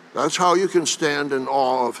 That's how you can stand in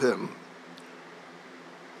awe of him.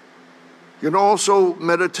 You can also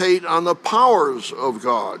meditate on the powers of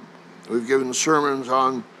God. We've given sermons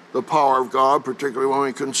on the power of God, particularly when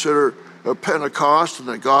we consider Pentecost, and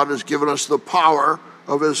that God has given us the power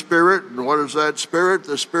of his Spirit. And what is that Spirit?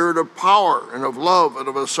 The Spirit of power and of love and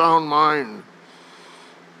of a sound mind.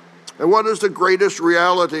 And what is the greatest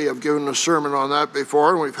reality? I've given a sermon on that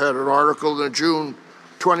before, and we've had an article in June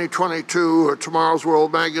 2022 Tomorrow's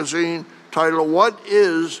World magazine titled, What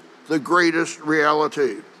is the Greatest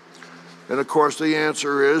Reality? And of course the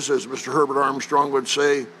answer is, as Mr. Herbert Armstrong would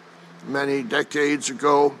say many decades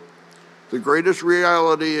ago, the greatest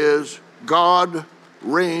reality is God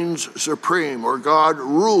reigns supreme, or God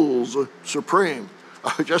rules supreme.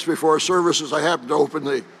 Just before services, I happened to open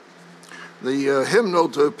the hymnal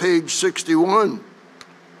to page 61.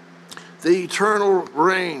 The eternal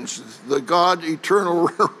reigns, the God eternal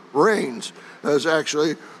reigns. As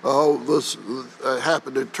actually this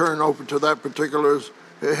happened to turn open to that particular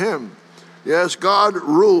hymn. Yes, God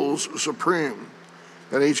rules supreme.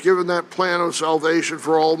 And he's given that plan of salvation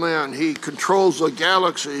for all men. He controls the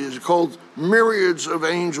galaxies, called myriads of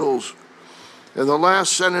angels. And the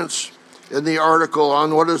last sentence in the article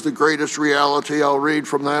on what is the greatest reality, I'll read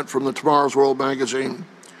from that from the Tomorrow's World magazine.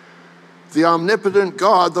 The omnipotent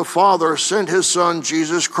God, the Father, sent his Son,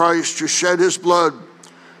 Jesus Christ, to shed his blood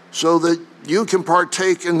so that you can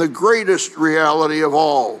partake in the greatest reality of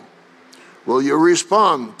all. Will you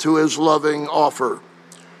respond to his loving offer?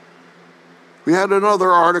 We had another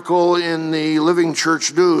article in the Living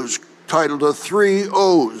Church News titled The Three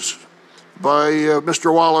O's by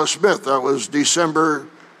Mr. Wallace Smith. That was December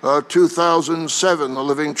 2007, the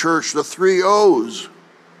Living Church, the three O's.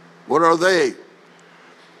 What are they?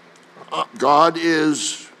 God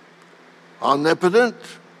is omnipotent,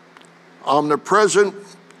 omnipresent,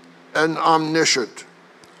 and omniscient.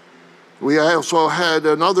 We also had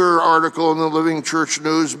another article in the Living Church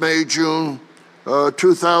News, May, June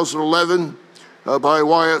 2011, by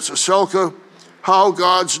Wyatt Saselka, How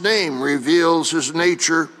God's Name Reveals His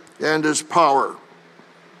Nature and His Power.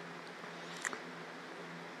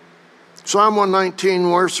 Psalm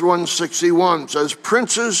 119, verse 161 says,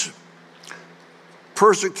 Princes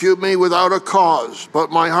persecute me without a cause,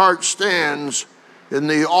 but my heart stands in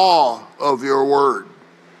the awe of your word.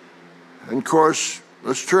 And of course,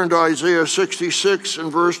 Let's turn to Isaiah 66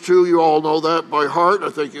 and verse 2. You all know that by heart. I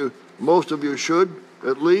think most of you should,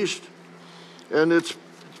 at least. And it's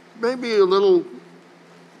maybe a little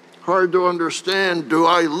hard to understand. Do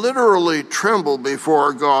I literally tremble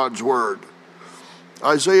before God's word?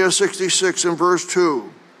 Isaiah 66 and verse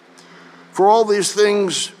 2. For all these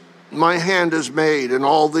things my hand has made, and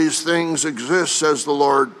all these things exist, says the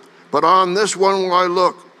Lord. But on this one will I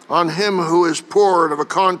look, on him who is poor and of a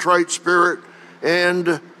contrite spirit,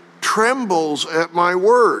 and trembles at my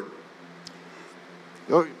word.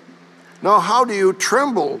 Now, how do you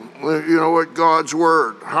tremble, at God's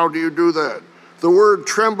word? How do you do that? The word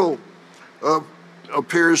tremble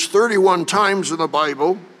appears 31 times in the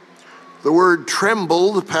Bible. The word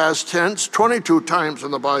tremble, the past tense, 22 times in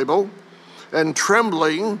the Bible. And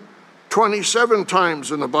trembling, 27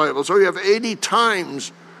 times in the Bible. So you have 80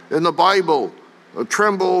 times in the Bible,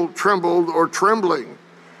 trembled, or trembling.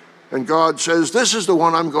 And God says, this is the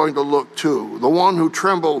one I'm going to look to, the one who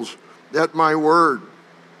trembles at my word.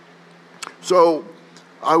 So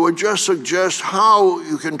I would just suggest how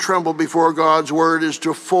you can tremble before God's word is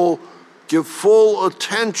to give full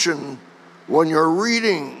attention when you're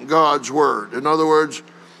reading God's word. In other words,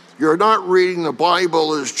 you're not reading the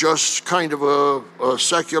Bible as just kind of a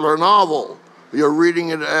secular novel. You're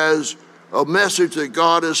reading it as a message that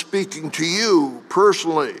God is speaking to you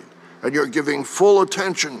personally, and you're giving full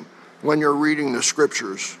attention when you're reading the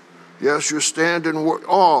scriptures. Yes, you stand in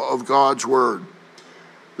awe of God's word.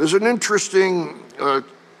 There's an interesting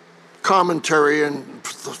commentary in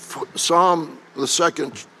Psalm, the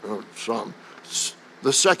second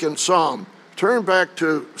Psalm. Turn back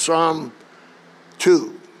to Psalm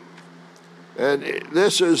 2. And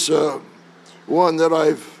this is one that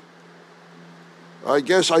I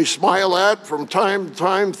guess I smile at from time to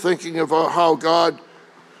time, thinking of how God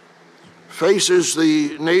faces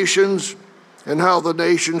the nations and how the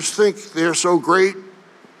nations think they're so great.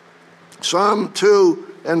 Psalm 2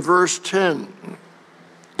 and verse 10.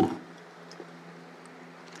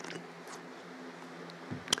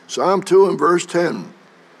 Psalm 2 and verse 10.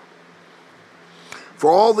 For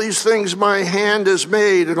all these things my hand has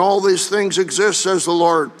made, and all these things exist, says the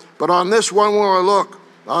Lord. But on this one will I look.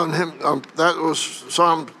 On him, that was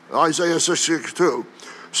Isaiah 62.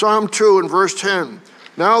 Psalm 2 and verse 10.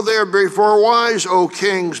 Now therefore wise, O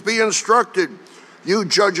kings, be instructed. You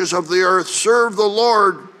judges of the earth, serve the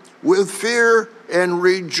Lord with fear and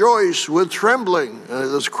rejoice with trembling.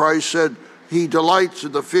 As Christ said, he delights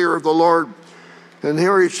in the fear of the Lord. And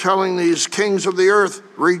here he's telling these kings of the earth,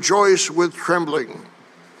 rejoice with trembling.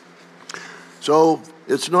 So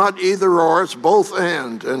it's not either or, it's both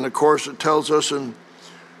and. And of course it tells us in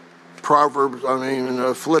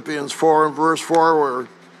Philippians 4 and verse 4, where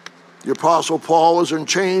the Apostle Paul was in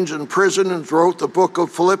chains in prison and wrote the book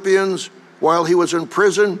of Philippians while he was in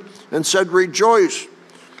prison and said, rejoice,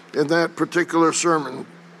 in that particular sermon.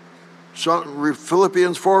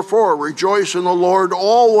 Philippians 4:4, rejoice in the Lord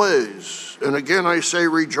always. And again, I say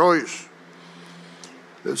rejoice.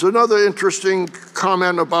 There's another interesting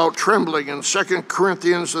comment about trembling in 2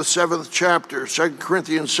 Corinthians, the 7th chapter. 2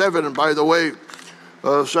 Corinthians 7, and by the way,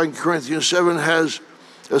 2 Corinthians 7 has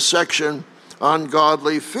a section on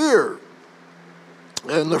godly fear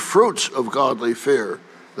and the fruits of godly fear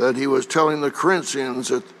that he was telling the Corinthians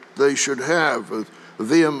that they should have, a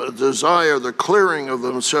vehement desire, the clearing of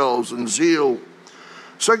themselves, and zeal.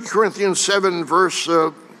 2 Corinthians 7, verse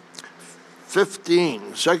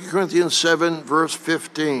 15. 2 Corinthians 7, verse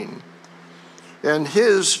 15. And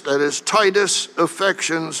his, that is Titus,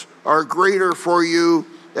 affections are greater for you,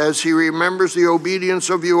 as he remembers the obedience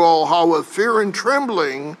of you all, how with fear and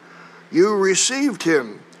trembling you received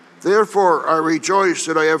him. Therefore I rejoice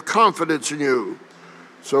that I have confidence in you.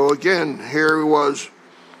 So again, here was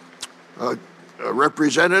a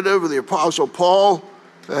representative of the Apostle Paul,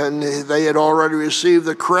 and they had already received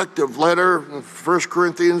the corrective letter in 1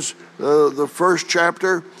 Corinthians, the first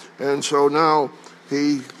chapter, and so now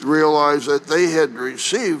he realized that they had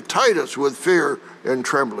received Titus with fear and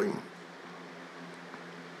trembling.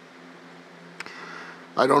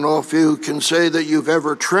 I don't know if you can say that you've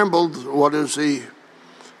ever trembled. What is the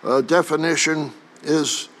definition?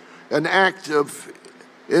 Is an act of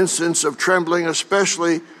instance of trembling,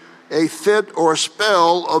 especially a fit or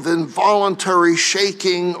spell of involuntary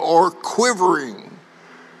shaking or quivering.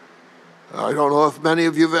 I don't know if many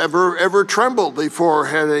of you have ever trembled before,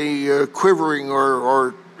 had a quivering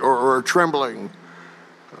or trembling.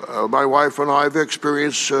 My wife and I have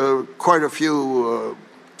experienced quite a few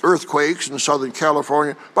earthquakes in Southern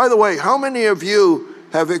California. By the way, how many of you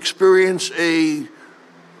have experienced a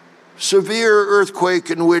severe earthquake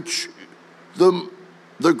in which the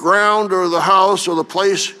the ground or the house or the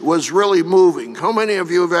place was really moving. How many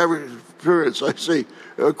of you have ever experienced? I see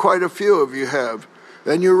quite a few of you have.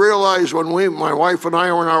 And you realize when my wife and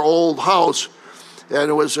I were in our old house, and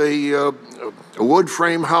it was a wood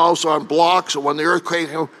frame house on blocks, and when the earthquake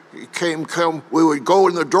came, we would go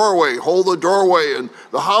in the doorway, hold the doorway, and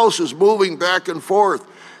the house is moving back and forth.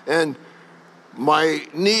 And my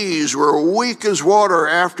knees were weak as water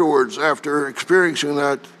afterwards, after experiencing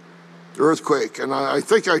that earthquake. And I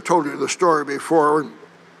think I told you the story before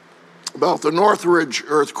about the Northridge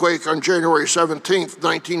earthquake on January 17th,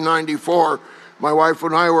 1994. My wife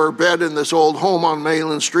and I were in bed in this old home on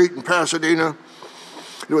Mainland Street in Pasadena.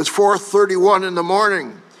 It was 4:31 in the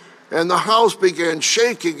morning, and the house began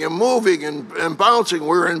shaking and moving and bouncing. We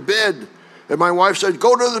were in bed, and my wife said,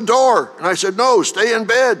 "Go to the door." And I said, "No, stay in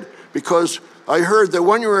bed," because I heard that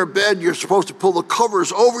when you're in bed, you're supposed to pull the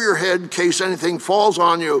covers over your head in case anything falls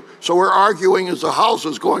on you. So we're arguing as the house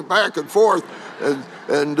is going back and forth.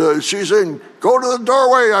 And she's saying, "Go to the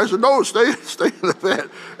doorway." I said, "No, stay in the bed."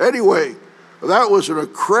 Anyway, that was an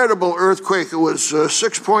incredible earthquake. It was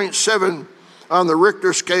 6.7 on the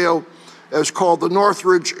Richter scale. It was called the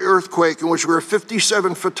Northridge earthquake, in which there were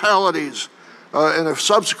 57 fatalities. And a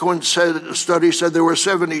subsequent study said there were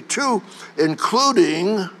 72,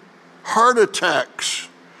 including heart attacks,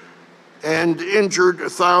 and injured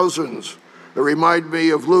thousands. It reminded me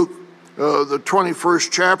of Luke, the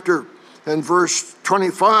 21st chapter, and verse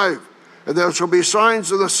 25. "And there shall be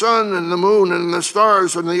signs in the sun and the moon and the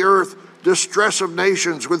stars and the earth, distress of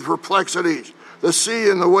nations with perplexities, the sea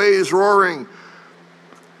and the waves roaring."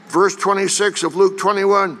 Verse 26 of Luke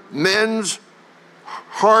 21, "Men's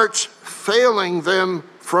hearts failing them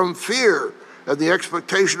from fear and the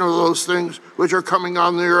expectation of those things which are coming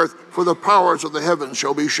on the earth, for the powers of the heavens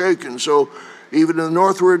shall be shaken." So even in the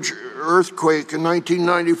Northridge earthquake in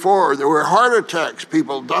 1994, there were heart attacks.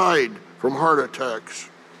 People died from heart attacks.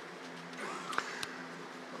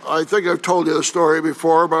 I think I've told you the story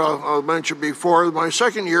before, but I'll mention before. My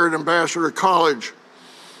second year at Ambassador College,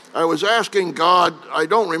 I was asking God, I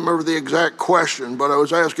don't remember the exact question, but I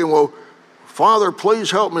was asking, well, Father,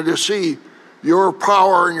 please help me to see your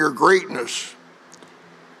power and your greatness.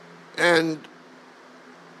 And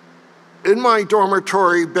in my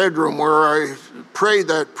dormitory bedroom where I prayed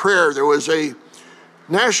that prayer, there was a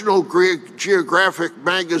National Geographic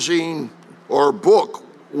magazine or book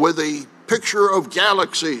with a picture of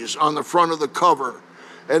galaxies on the front of the cover.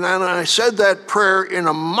 And then I said that prayer in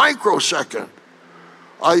a microsecond.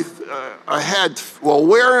 I had, well,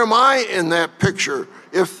 where am I in that picture?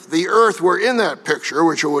 If the earth were in that picture,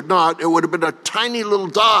 which it would not, it would have been a tiny little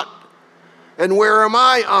dot. And where am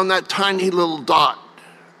I on that tiny little dot?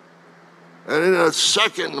 And in a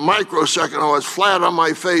second, microsecond, I was flat on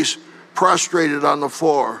my face, prostrated on the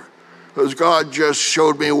floor. Because God just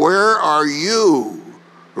showed me, where are you,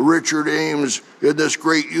 Richard Ames, in this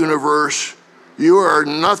great universe? You are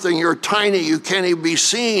nothing, you're tiny, you can't even be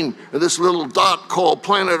seen. And this little dot called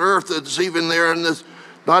planet Earth that's even there in this,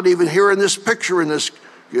 not even here in this picture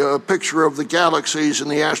of the galaxies and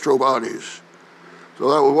the astro bodies. So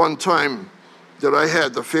that was one time that I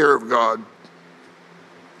had the fear of God.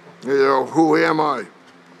 You know, who am I?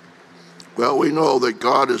 Well, we know that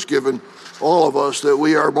God has given all of us that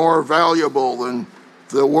we are more valuable than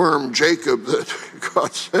the worm Jacob, that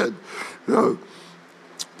God said, you know,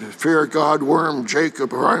 fear God, worm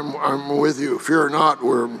Jacob, or I'm with you. Fear not,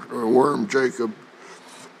 worm Jacob.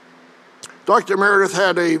 Dr. Meredith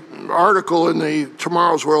had an article in the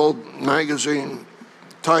Tomorrow's World magazine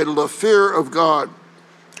titled "A Fear of God."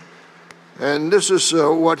 And this is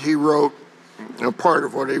what he wrote, part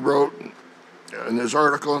of what he wrote in his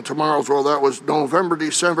article in Tomorrow's World. That was November,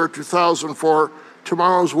 December 2004,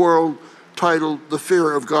 Tomorrow's World, titled "The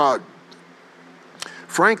Fear of God."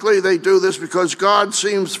 Frankly, they do this because God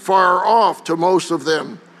seems far off to most of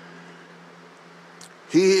them.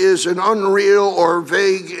 He is an unreal or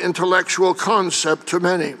vague intellectual concept to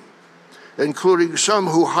many, including some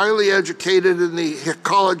who are highly educated in the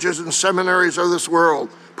colleges and seminaries of this world.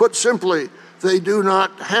 Put simply, they do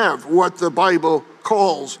not have what the Bible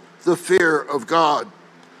calls the fear of God.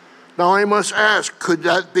 Now I must ask, could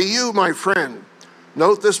that be you, my friend?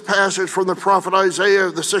 Note this passage from the prophet Isaiah,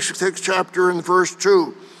 the 66th chapter and verse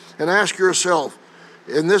 2, and ask yourself,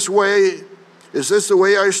 is this the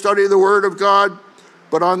way I study the word of God?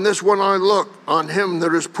 But on this one I look, on him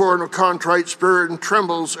that is poor and of contrite spirit and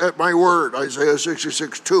trembles at my word, Isaiah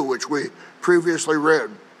 66:2, which we previously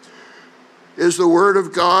read. Is the word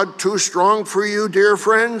of God too strong for you, dear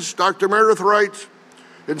friends? Dr. Meredith writes,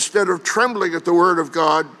 instead of trembling at the word of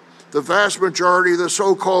God, the vast majority of the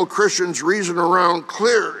so-called Christians reason around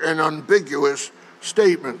clear and ambiguous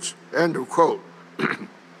statements, end of quote.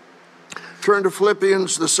 Turn to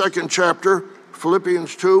Philippians, the second chapter,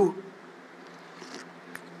 Philippians 2.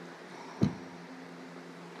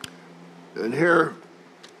 And here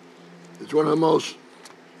is one of the most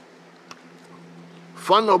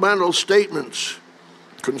fundamental statements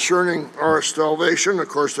concerning our salvation. Of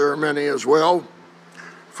course, there are many as well.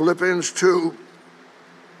 Philippians 2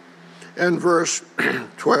 and verse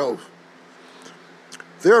 12.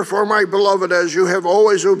 Therefore, my beloved, as you have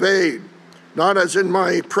always obeyed, not as in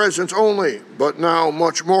my presence only, but now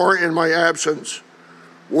much more in my absence,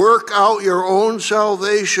 work out your own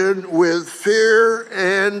salvation with fear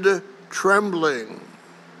and trembling.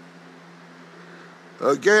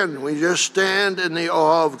 Again, we just stand in the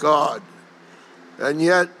awe of God. And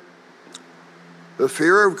yet, the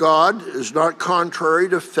fear of God is not contrary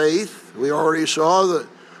to faith. We already saw that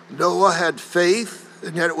Noah had faith,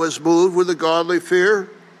 and yet it was moved with a godly fear.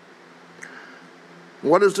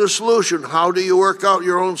 What is the solution? How do you work out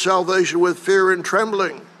your own salvation with fear and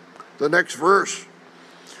trembling? The next verse.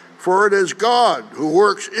 For it is God who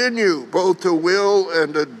works in you both to will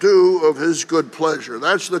and to do of his good pleasure.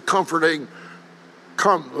 That's the comforting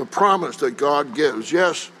promise that God gives.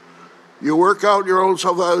 Yes, you work out your own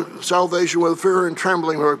salvation with fear and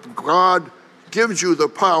trembling, but God gives you the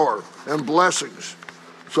power and blessings.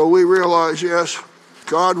 So we realize, yes,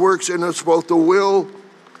 God works in us both the will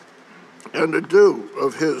and the do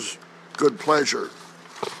of his good pleasure.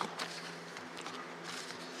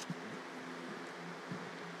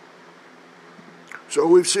 So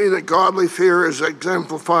we've seen that godly fear is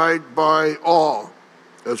exemplified by awe,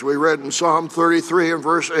 as we read in Psalm 33 and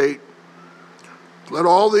verse 8. Let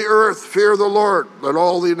all the earth fear the Lord. Let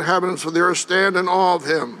all the inhabitants of the earth stand in awe of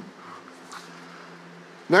him.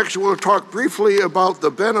 Next, we'll talk briefly about the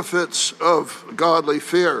benefits of godly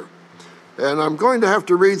fear. And I'm going to have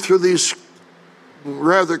to read through these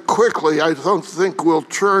rather quickly. I don't think we'll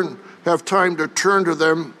have time to turn to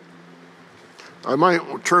them. I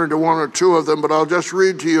might turn to one or two of them, but I'll just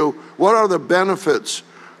read to you what are the benefits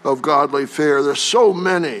of godly fear. There's so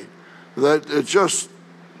many that it's just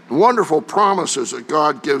wonderful promises that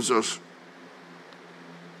God gives us.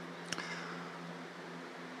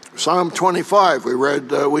 Psalm 25,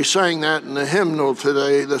 we sang that in the hymnal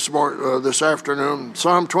today, this afternoon.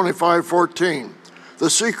 Psalm 25:14. The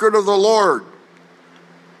secret of the Lord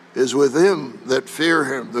is with them that fear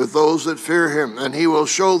him, with those that fear him, and he will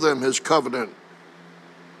show them his covenant.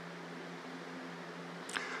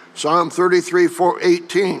 Psalm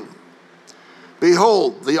 33:18.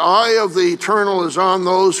 Behold, the eye of the Eternal is on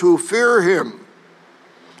those who fear him,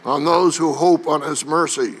 on those who hope on his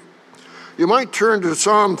mercy. You might turn to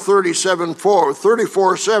Psalm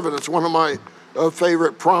 34:7. It's one of my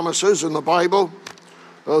favorite promises in the Bible.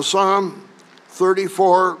 Psalm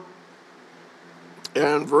 34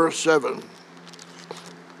 and verse 7.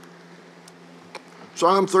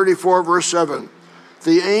 Psalm 34, verse 7.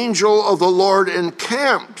 The angel of the Lord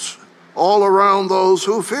encamps all around those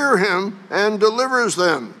who fear him and delivers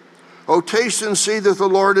them. O taste and see that the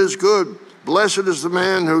Lord is good. Blessed is the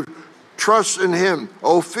man who trusts in him.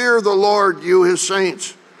 O fear the Lord, you his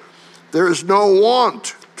saints. There is no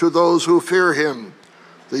want to those who fear him.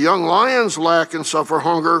 The young lions lack and suffer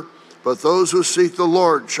hunger, but those who seek the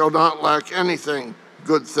Lord shall not lack anything,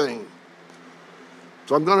 good thing.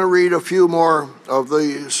 So I'm going to read a few more of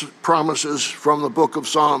the promises from the book of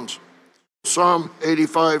Psalms. Psalm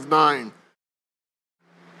 85:9,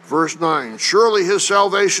 verse 9. Surely his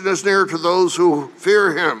salvation is near to those who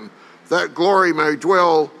fear him, that glory may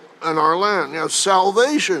dwell in our land. Now,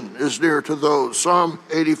 salvation is near to those. Psalm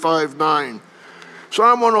 85:9.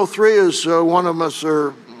 Psalm 103 is one of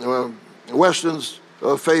Mr. Weston's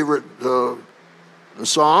favorite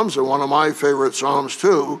psalms, and one of my favorite psalms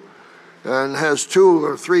too, and has 2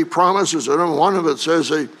 or 3 promises in it. One of it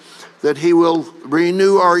says that he will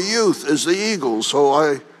renew our youth as the eagles. So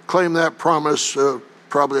I claim that promise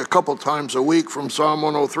probably a couple times a week from Psalm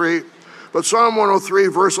 103. But Psalm 103,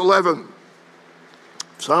 verse 11.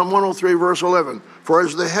 Psalm 103, verse 11. For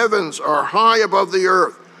as the heavens are high above the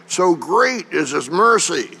earth, so great is his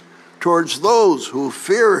mercy towards those who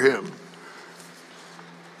fear him.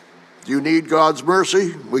 Do you need God's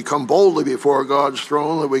mercy? We come boldly before God's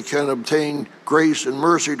throne that we can obtain grace and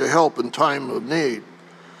mercy to help in time of need.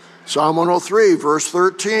 Psalm 103, verse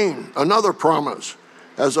 13, another promise.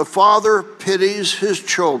 As a father pities his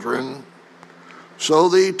children, so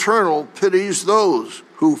the Eternal pities those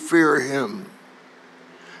who fear him.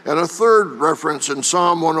 And a third reference in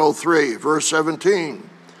Psalm 103, verse 17.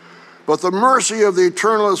 But the mercy of the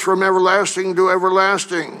Eternal is from everlasting to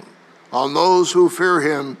everlasting on those who fear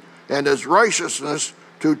him, and his righteousness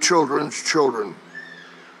to children's children.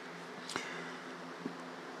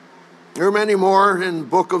 There are many more in the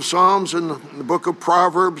book of Psalms and the book of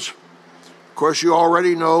Proverbs. Of course, you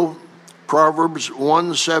already know Proverbs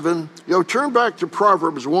 1:7. Turn back to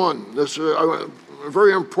Proverbs 1. This is a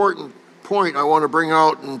very important point I want to bring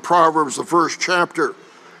out in Proverbs, the first chapter.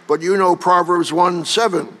 But you know Proverbs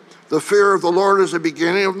 1:7. The fear of the Lord is the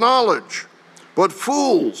beginning of knowledge, but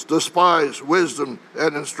fools despise wisdom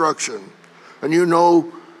and instruction. And you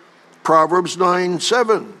know Proverbs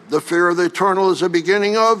 9:7. The fear of the eternal is the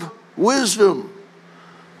beginning of wisdom.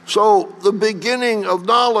 So the beginning of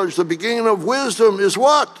knowledge, the beginning of wisdom is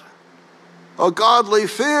what? A godly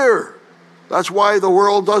fear. That's why the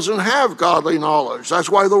world doesn't have godly knowledge. That's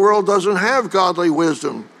why the world doesn't have godly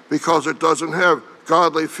wisdom, because it doesn't have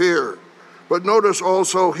godly fear. But notice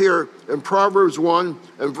also here in Proverbs 1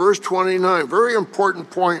 and verse 29, very important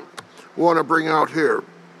point I want to bring out here,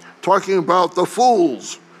 talking about the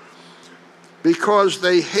fools. Because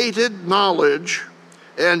they hated knowledge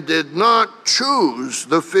and did not choose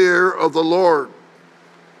the fear of the Lord,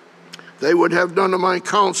 they would have none of my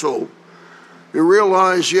counsel. You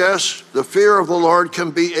realize, yes, the fear of the Lord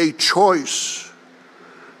can be a choice.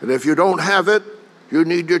 And if you don't have it, you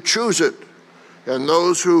need to choose it. And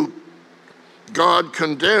those who God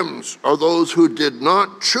condemns are those who did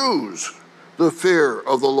not choose the fear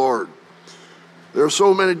of the Lord. There are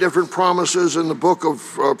so many different promises in the book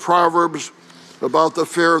of Proverbs about the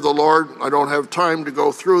fear of the Lord. I don't have time to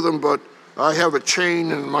go through them, but I have a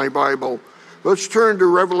chain in my Bible. Let's turn to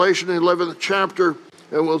Revelation 11th chapter,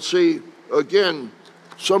 and we'll see again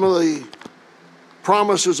some of the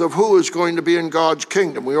promises of who is going to be in God's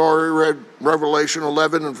kingdom. We already read Revelation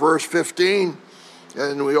 11 and verse 15,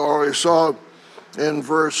 and we already saw in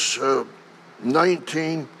verse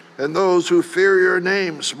 19, and those who fear your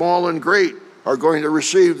name, small and great, are going to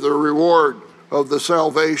receive the reward of the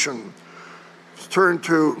salvation. Let's turn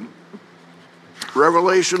to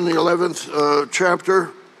Revelation, the 11th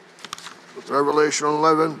chapter. Revelation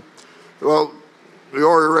 11. Well, we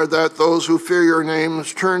already read that. Those who fear your name.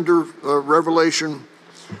 Let's turn to Revelation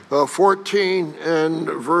 14 and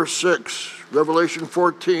verse 6. Revelation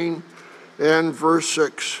 14 and verse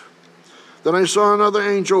 6. Then I saw another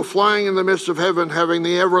angel flying in the midst of heaven, having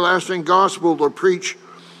the everlasting gospel to preach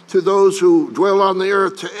to those who dwell on the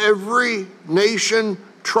earth, to every nation,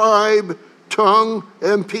 tribe, tongue,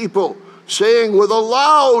 and people, saying with a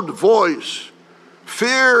loud voice,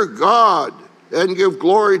 fear God and give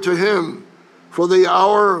glory to him, for the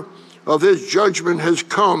hour of his judgment has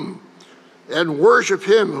come, and worship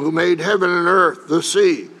him who made heaven and earth, the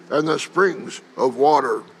sea, and the springs of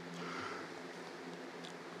water.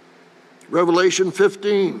 Revelation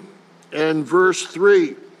 15 and verse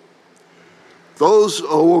 3. Those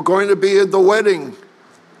who are going to be at the wedding,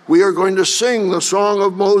 we are going to sing the song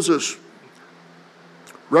of Moses.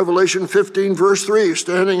 Revelation 15 verse 3,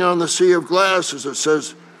 standing on the sea of glass, as it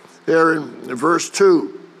says there in verse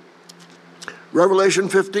 2. Revelation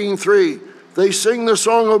 15:3, they sing the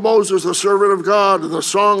song of Moses, the servant of God, and the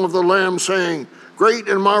song of the Lamb, saying, great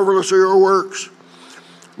and marvelous are your works,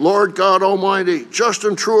 Lord God Almighty. Just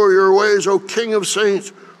and true are your ways, O King of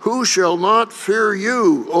saints. Who shall not fear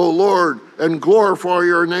you, O Lord, and glorify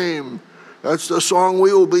your name? That's the song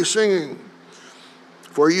we will be singing.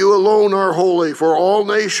 For you alone are holy, for all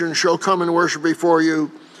nations shall come and worship before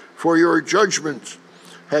you, for your judgments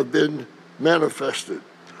have been manifested.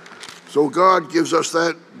 So God gives us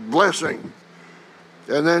that blessing.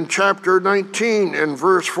 And then chapter 19 and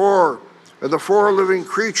verse 4, and the four living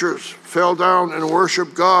creatures fell down and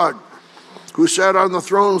worshiped God, who sat on the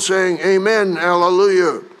throne, saying, Amen,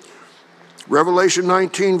 Alleluia. Revelation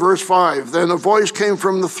 19 verse 5, then a voice came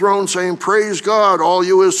from the throne saying, praise God, all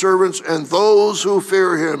you his servants, and those who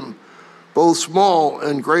fear him, both small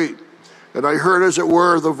and great. And I heard, as it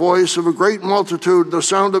were, the voice of a great multitude, the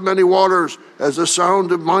sound of many waters, as the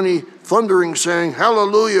sound of many thundering, saying,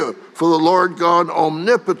 Hallelujah, for the Lord God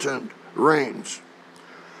omnipotent reigns.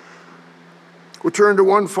 We'll turn to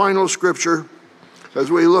one final scripture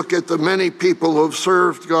as we look at the many people who have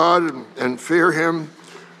served God and fear him.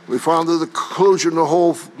 We found that the conclusion of the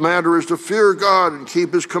whole matter is to fear God and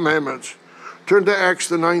keep his commandments. Turn to Acts,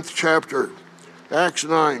 the 9th chapter, Acts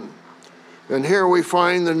 9. And here we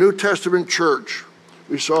find the New Testament church.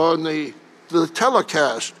 We saw in the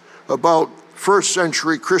telecast about first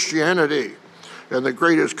century Christianity and the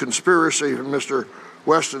greatest conspiracy from Mr.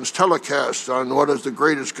 Weston's telecast on what is the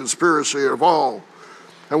greatest conspiracy of all.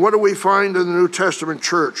 And what do we find in the New Testament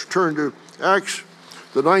church? Turn to Acts,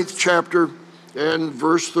 the 9th chapter, and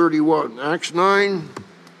verse 31. Acts 9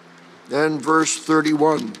 and verse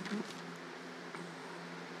 31.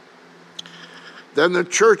 Then the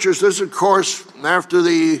churches, this of course after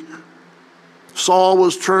the Saul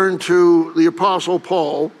was turned to the Apostle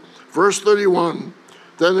Paul. Verse 31,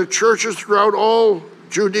 then the churches throughout all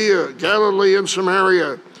Judea, Galilee, and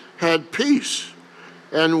Samaria had peace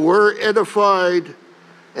and were edified.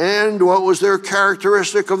 And what was their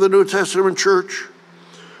characteristic of the New Testament church?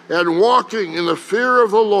 And walking in the fear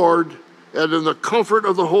of the Lord and in the comfort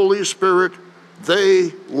of the Holy Spirit,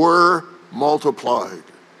 they were multiplied.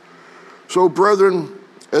 So, brethren,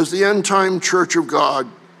 as the end-time church of God,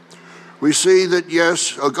 we see that,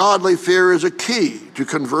 yes, a godly fear is a key to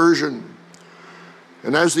conversion.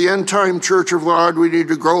 And as the end-time church of God, we need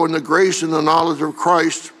to grow in the grace and the knowledge of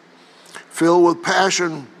Christ, filled with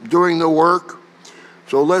passion, doing the work.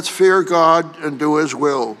 So let's fear God and do his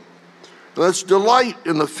will. Let's delight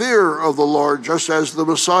in the fear of the Lord, just as the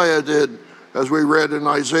Messiah did, as we read in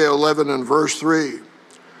Isaiah 11 and verse 3.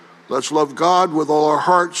 Let's love God with all our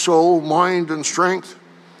heart, soul, mind, and strength.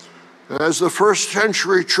 And as the first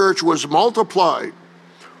century church was multiplied,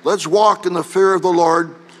 let's walk in the fear of the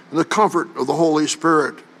Lord and the comfort of the Holy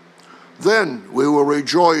Spirit. Then we will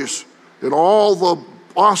rejoice in all the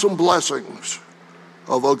awesome blessings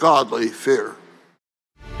of a godly fear.